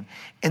happening,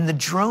 and the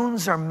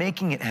drones are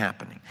making it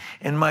happening.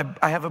 And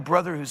I have a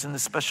brother who's in the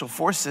Special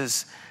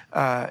Forces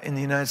in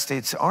the United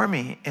States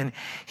Army, and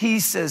he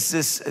says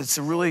this, it's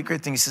a really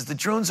great thing. He says, the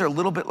drones are a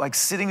little bit like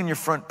sitting on your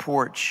front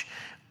porch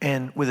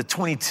and with a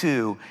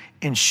 .22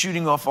 and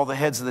shooting off all the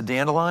heads of the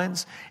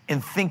dandelions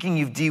and thinking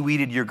you've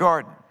de-weeded your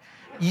garden.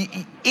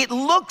 It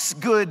looks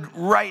good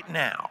right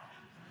now,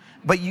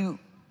 but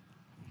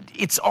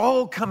it's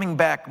all coming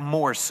back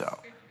more so.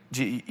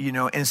 You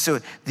know, and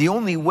so the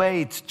only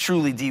way to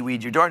truly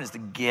de-weed your garden is to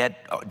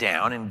get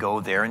down and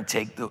go there and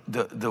take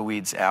the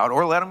weeds out,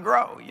 or let them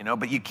grow, you know,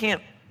 but you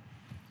can't.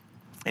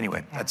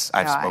 Anyway, I've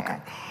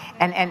spoken.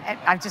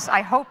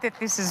 I hope that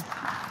this is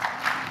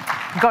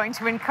going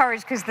to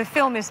encourage, because the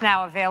film is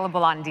now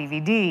available on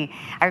DVD.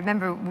 I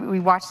remember we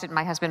watched it,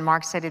 my husband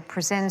Mark said it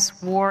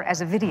presents war as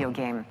a video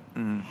game.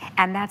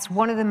 And that's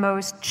one of the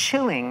most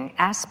chilling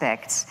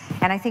aspects.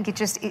 And I think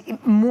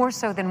it more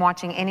so than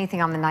watching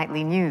anything on the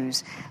nightly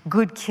news,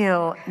 Good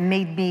Kill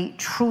made me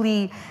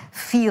truly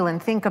feel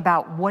and think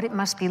about what it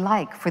must be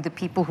like for the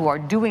people who are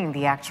doing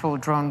the actual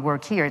drone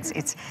work here.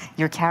 It's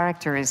your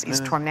character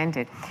is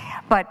tormented.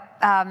 But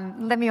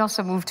let me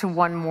also move to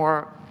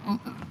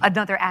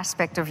another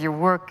aspect of your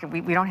work.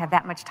 We don't have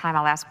that much time.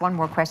 I'll ask one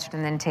more question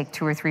and then take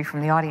 2 or 3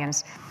 from the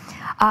audience.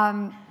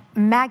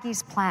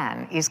 Maggie's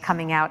Plan is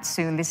coming out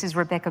soon. This is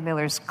Rebecca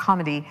Miller's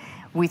comedy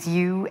with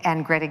you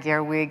and Greta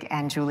Gerwig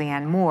and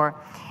Julianne Moore.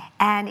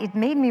 And it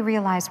made me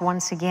realize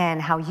once again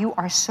how you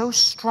are so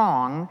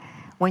strong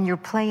when you're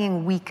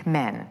playing weak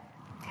men.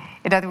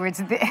 In other words,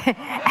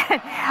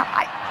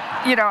 I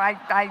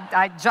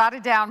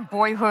jotted down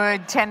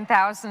Boyhood,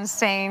 10,000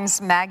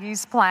 Saints,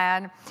 Maggie's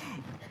Plan.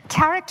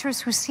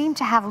 Characters who seem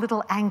to have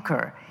little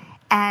anchor.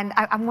 And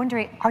I'm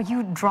wondering, are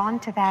you drawn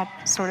to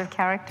that sort of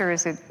character?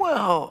 Is it?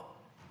 Well,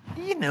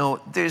 you know,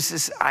 there's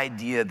this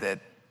idea that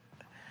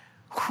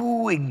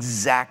who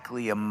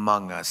exactly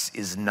among us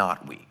is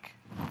not weak?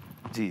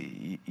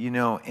 You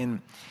know,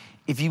 and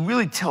if you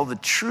really tell the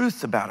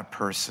truth about a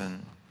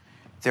person,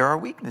 there are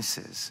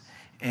weaknesses.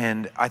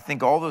 And I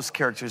think all those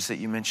characters that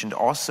you mentioned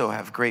also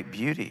have great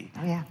beauty.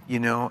 Oh, yeah. You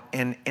know,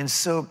 and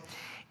so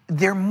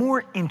they're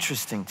more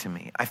interesting to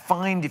me. I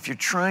find if you're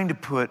trying to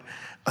put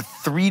a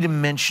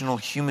 3-dimensional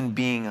human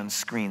being on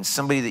screen,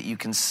 somebody that you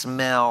can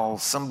smell,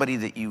 somebody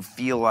that you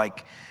feel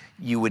like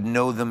you would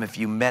know them if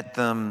you met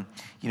them,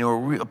 you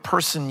know, a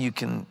person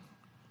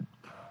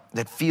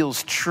that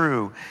feels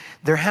true,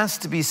 there has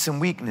to be some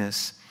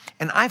weakness.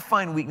 And I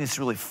find weakness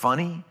really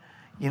funny.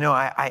 You know,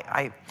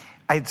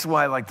 it's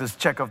why I like those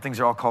Chekhov things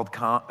are all called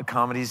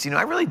comedies. You know,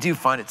 I really do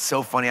find it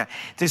so funny.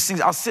 There's things,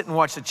 I'll sit and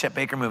watch the Chet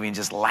Baker movie and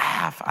just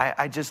laugh.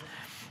 I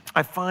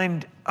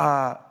find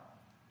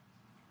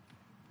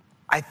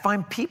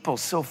people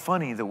so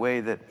funny, the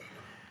way that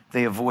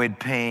they avoid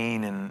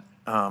pain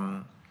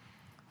and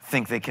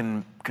think they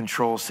can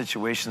control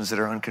situations that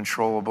are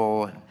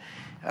uncontrollable.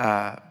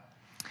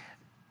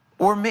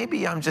 Or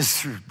maybe I'm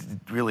just a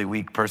really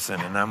weak person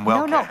and I'm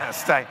well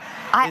cast.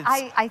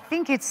 I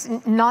think it's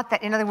not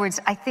that. In other words,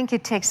 I think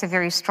it takes a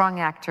very strong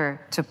actor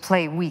to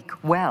play weak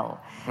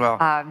well.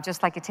 Well,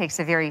 just like it takes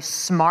a very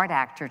smart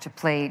actor to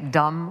play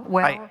dumb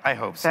well. I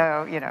hope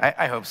so. So,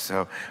 I hope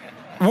so.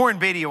 Warren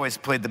Beatty always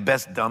played the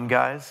best dumb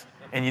guys,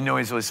 and you know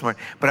he's really smart.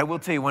 But I will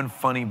tell you one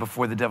funny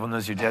Before the Devil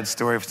Knows You're Dead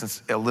story,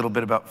 since a little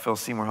bit about Phil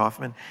Seymour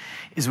Hoffman,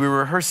 is we were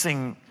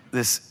rehearsing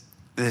this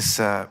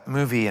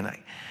movie, and I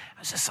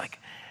was just like,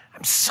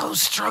 I'm so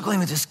struggling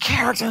with this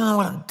character. I don't know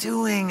what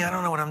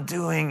I'm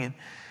doing.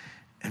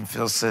 And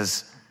Phil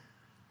says,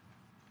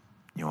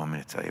 you want me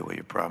to tell you what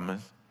your problem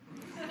is?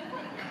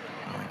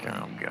 I'm like,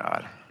 oh,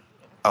 God.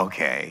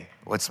 Okay,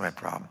 what's my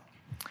problem?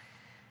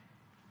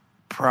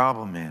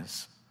 Problem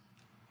is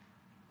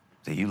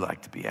that you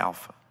like to be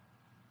alpha.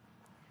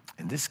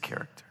 And this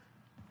character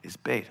is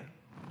beta.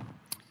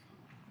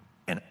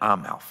 And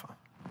I'm alpha.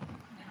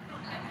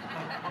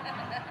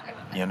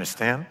 You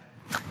understand?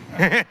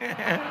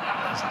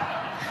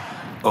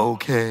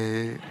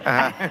 Okay.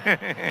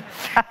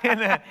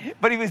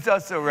 But he was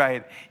also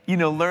right.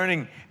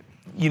 Learning,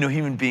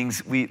 human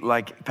beings, we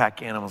like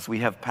pack animals. We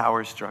have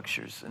power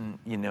structures, and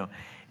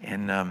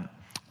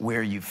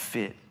where you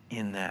fit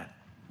in that,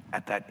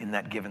 in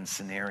that given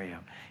scenario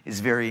is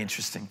very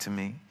interesting to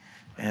me.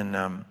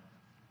 And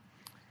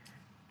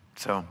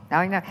so. Now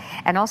I know.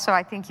 And also,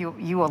 I think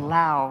you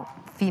allow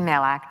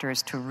female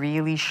actors to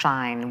really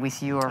shine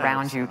with you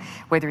around you,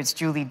 whether it's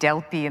Julie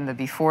Delpy in the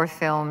Before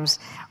films,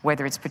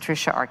 whether it's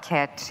Patricia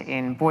Arquette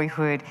in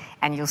Boyhood,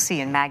 and you'll see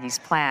in Maggie's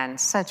Plan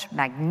such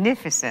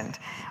magnificent,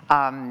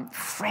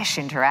 fresh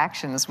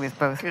interactions with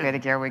both Greta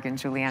Gerwig and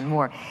Julianne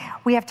Moore.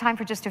 We have time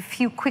for just a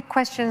few quick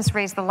questions.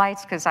 Raise the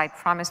lights, because I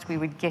promised we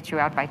would get you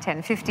out by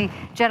 10:50.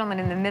 Gentleman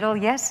in the middle,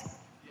 yes?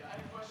 Yeah, I had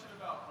a question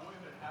about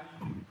Boyhood. How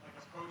do you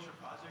approach a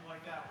project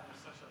like that when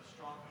there's such a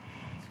strong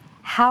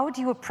commitment? How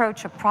do you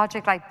approach a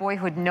project like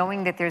Boyhood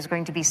knowing that there's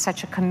going to be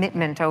such a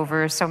commitment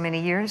over so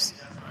many years?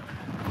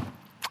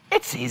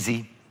 It's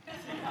easy.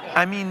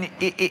 I mean,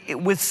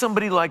 with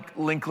somebody like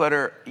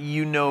Linkletter,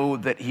 you know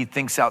that he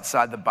thinks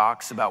outside the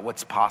box about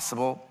what's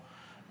possible.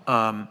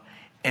 And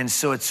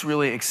so it's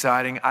really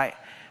exciting. I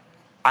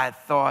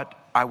thought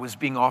I was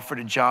being offered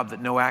a job that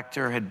no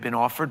actor had been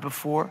offered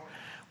before,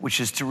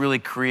 which is to really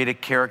create a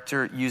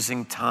character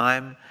using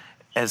time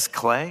as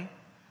clay.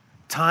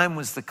 Time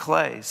was the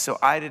clay. So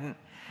I didn't,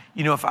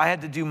 if I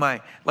had to do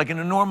like in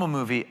a normal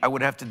movie, I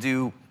would have to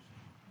do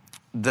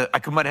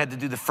I might have had to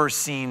do the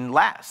first scene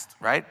last,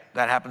 right?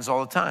 That happens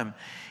all the time.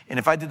 And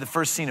if I did the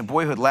first scene of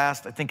Boyhood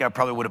last, I think I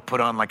probably would have put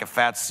on like a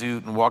fat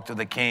suit and walked with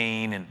a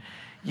cane. And,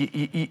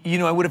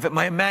 I would have,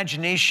 my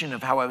imagination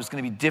of how I was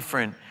going to be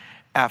different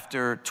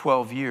after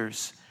 12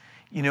 years,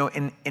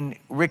 and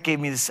Rick gave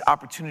me this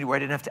opportunity where I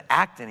didn't have to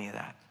act any of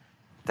that.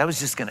 That was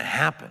just going to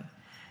happen.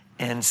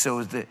 And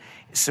so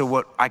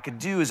what I could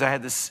do is I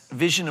had this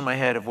vision in my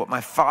head of what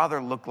my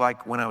father looked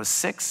like when I was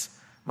 6,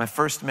 my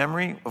first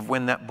memory of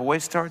when that boy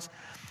starts,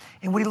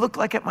 and what he looked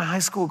like at my high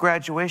school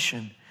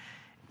graduation.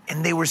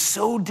 And they were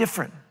so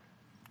different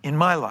in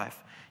my life.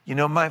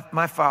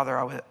 My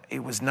father, he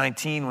was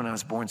 19 when I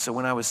was born, so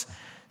when I was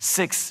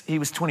 6, he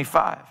was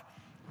 25,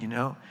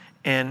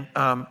 And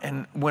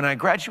when I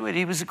graduated,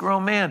 he was a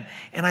grown man.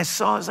 And I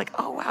was like,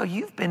 oh, wow,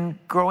 you've been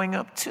growing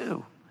up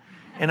too.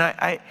 And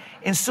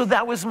and so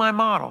that was my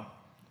model,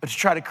 to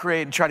try to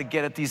create and try to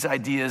get at these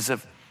ideas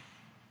of,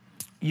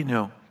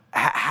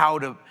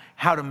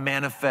 how to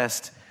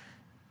manifest,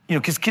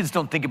 because kids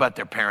don't think about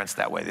their parents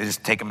that way. They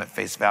just take them at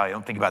face value. They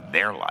don't think about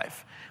their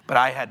life. But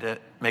I had to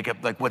make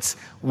up, like,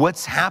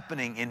 what's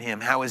happening in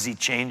him? How is he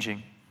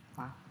changing?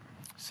 Wow.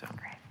 So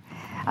great.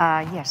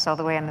 Yes, all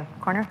the way in the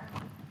corner,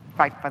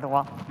 right by the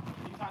wall. Can you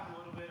talk a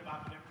little bit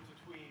about the difference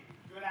between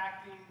good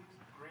acting,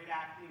 great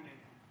acting, and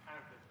kind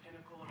of the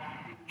pinnacle of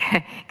acting?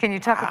 Can you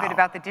talk a bit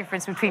about the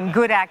difference between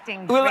good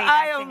acting, great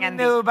acting, and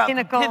the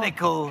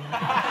pinnacle?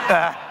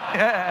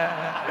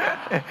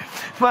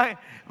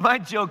 My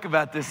joke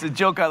about this, the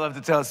joke I love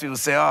to tell is people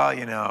say,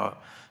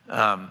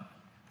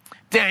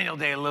 Daniel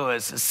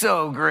Day-Lewis is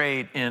so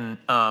great in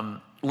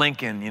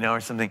Lincoln,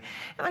 or something.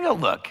 And I go,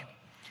 look,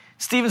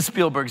 Steven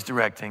Spielberg's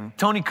directing,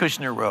 Tony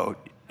Kushner wrote,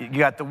 you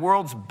got the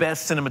world's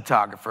best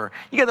cinematographer,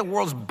 you got the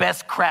world's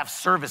best craft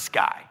service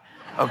guy,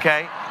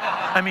 okay?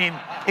 I mean,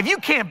 if you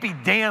can't be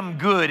damn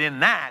good in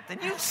that, then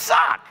you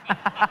suck,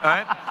 all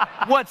right?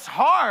 What's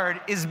hard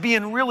is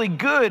being really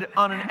good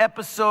on an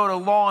episode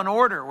of Law and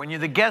Order when you're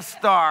the guest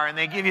star and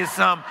they give you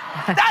some,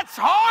 that's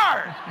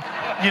hard,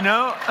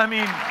 I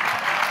mean,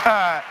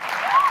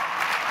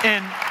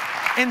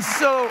 and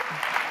so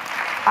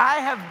I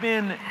have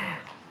been,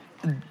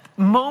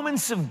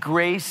 moments of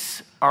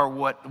grace are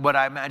what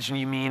I imagine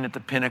you mean at the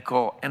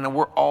pinnacle, and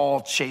we're all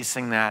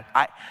chasing that.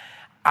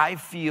 I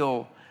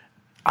feel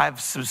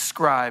I've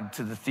subscribed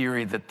to the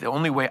theory that the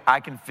only way I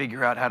can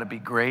figure out how to be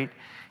great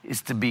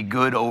is to be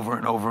good over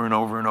and over and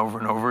over and over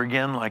and over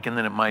again, and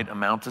then it might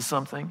amount to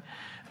something.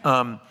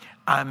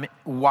 I'm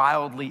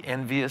wildly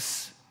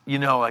envious,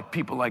 like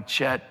people like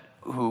Chet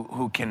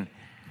who can,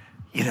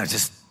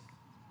 just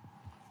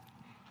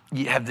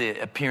you have the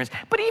appearance.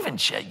 But even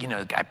Chet, you know,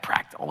 the guy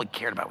practiced, all he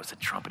cared about was the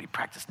trumpet. He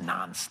practiced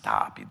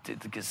nonstop. He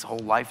did his whole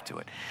life to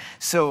it.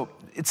 So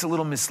it's a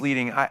little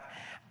misleading.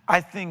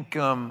 I think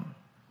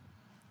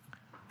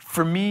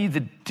for me,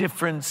 the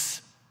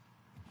difference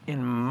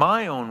in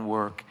my own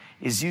work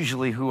is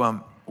usually who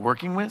I'm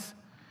working with.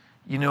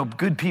 You know,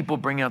 good people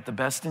bring out the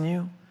best in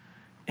you.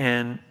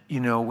 And, you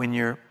know, when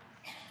you're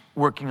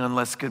working on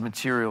less good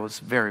material, it's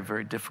very,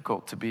 very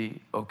difficult to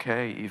be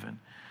okay even.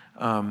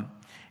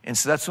 And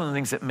so that's one of the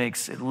things that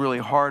makes it really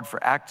hard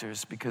for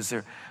actors, because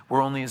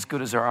we're only as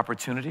good as our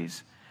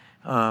opportunities.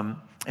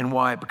 And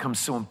why it becomes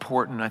so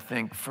important, I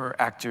think, for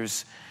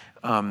actors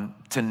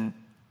to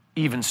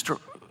even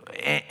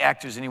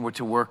actors anywhere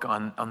to work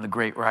on the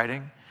great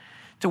writing,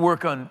 to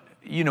work on,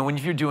 you know, when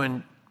you're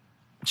doing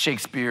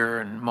Shakespeare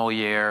and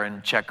Moliere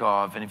and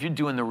Chekhov, and if you're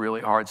doing the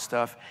really hard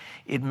stuff,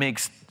 it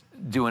makes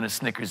doing a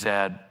Snickers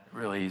ad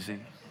really easy,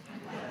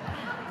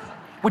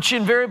 which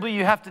invariably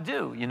you have to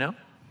do, you know.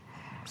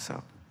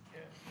 So.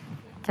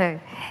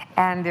 Okay,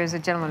 and there's a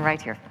gentleman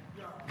right here.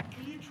 Yeah.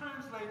 Can you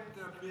translate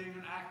being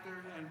an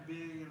actor and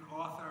being an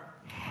author,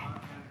 and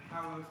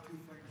how those two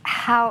things?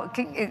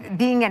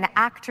 Being an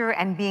actor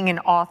and being an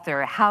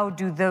author, how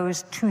do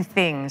those two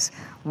things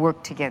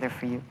work together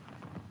for you?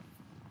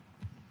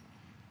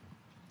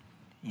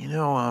 You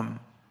know,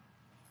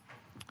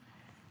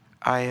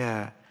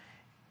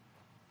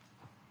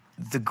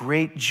 the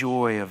great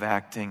joy of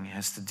acting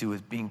has to do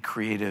with being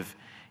creative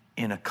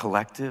in a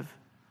collective.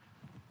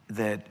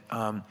 That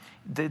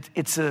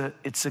it's a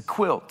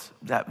quilt,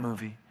 that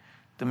movie.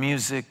 The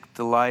music,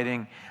 the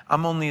lighting.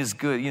 I'm only as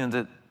good, you know,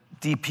 the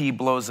DP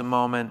blows a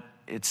moment,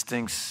 it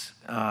stinks,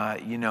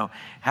 you know,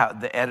 how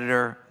the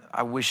editor,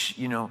 I wish,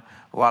 you know,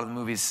 a lot of the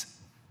movies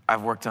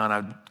I've worked on,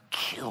 I'd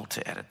kill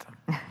to edit them.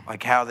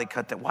 Like how they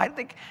cut that, why did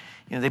they,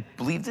 you know, they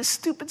leave this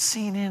stupid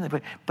scene in,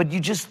 but you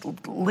just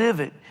live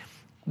it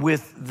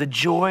with the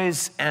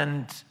joys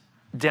and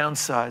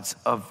downsides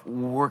of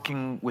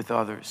working with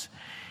others.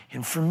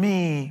 And for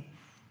me,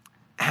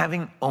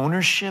 having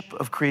ownership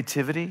of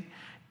creativity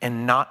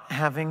and not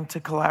having to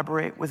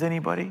collaborate with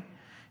anybody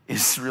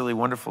is really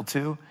wonderful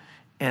too.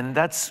 And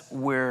that's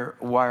where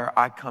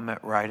I come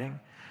at writing.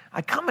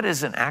 I come at it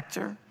as an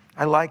actor.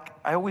 I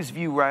always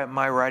view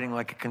my writing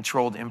like a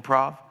controlled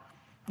improv.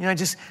 You know,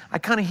 I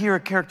kind of hear a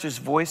character's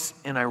voice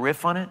and I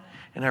riff on it,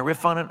 and I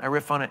riff on it, I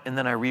riff on it, and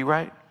then I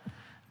rewrite.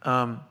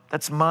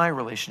 That's my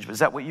relationship. Is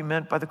that what you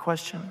meant by the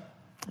question?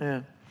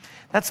 Yeah.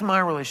 That's my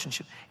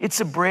relationship.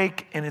 It's a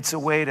break, and it's a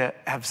way to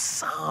have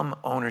some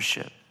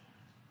ownership,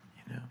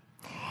 you know.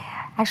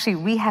 Actually,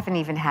 we haven't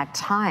even had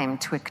time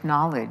to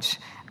acknowledge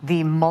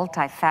the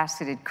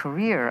multifaceted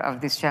career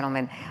of this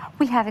gentleman.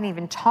 We haven't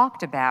even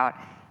talked about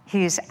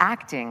his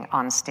acting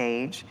on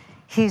stage,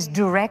 his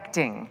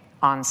directing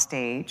on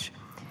stage,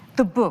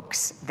 the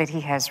books that he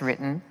has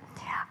written.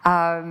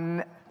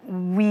 And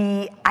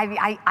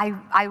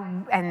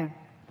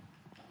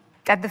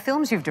the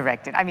films you've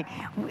directed. I mean,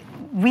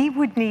 we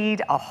would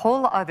need a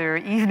whole other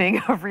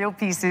evening of Real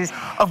Pieces.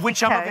 Of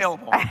which I'm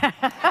available.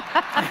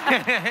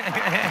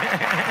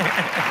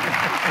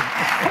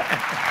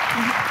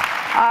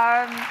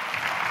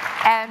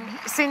 And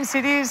since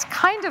it is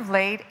kind of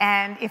late,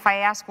 and if I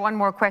ask one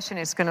more question,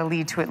 it's going to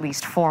lead to at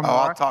least four more.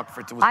 I'll talk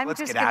for 2. I'm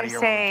just going to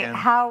say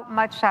how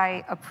much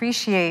I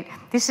appreciate.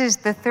 This is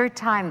the third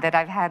time that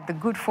I've had the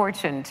good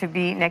fortune to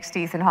be next to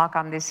Ethan Hawke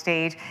on this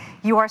stage.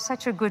 You are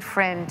such a good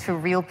friend to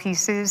Real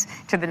Pieces,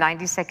 to the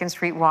 92nd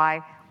Street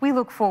Y. We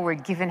look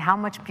forward, given how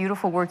much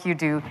beautiful work you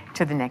do,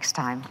 to the next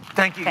time.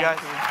 Thank you, guys.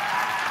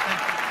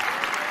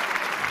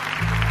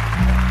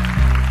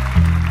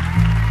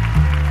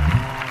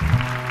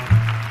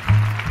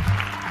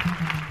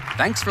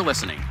 Thanks for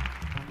listening.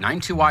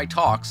 92Y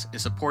Talks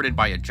is supported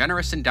by a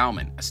generous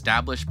endowment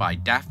established by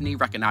Daphne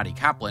Recanati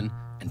Kaplan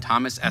and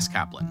Thomas S.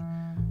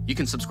 Kaplan. You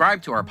can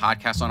subscribe to our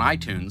podcast on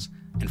iTunes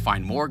and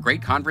find more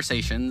great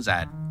conversations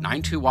at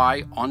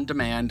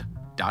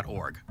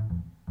 92yondemand.org.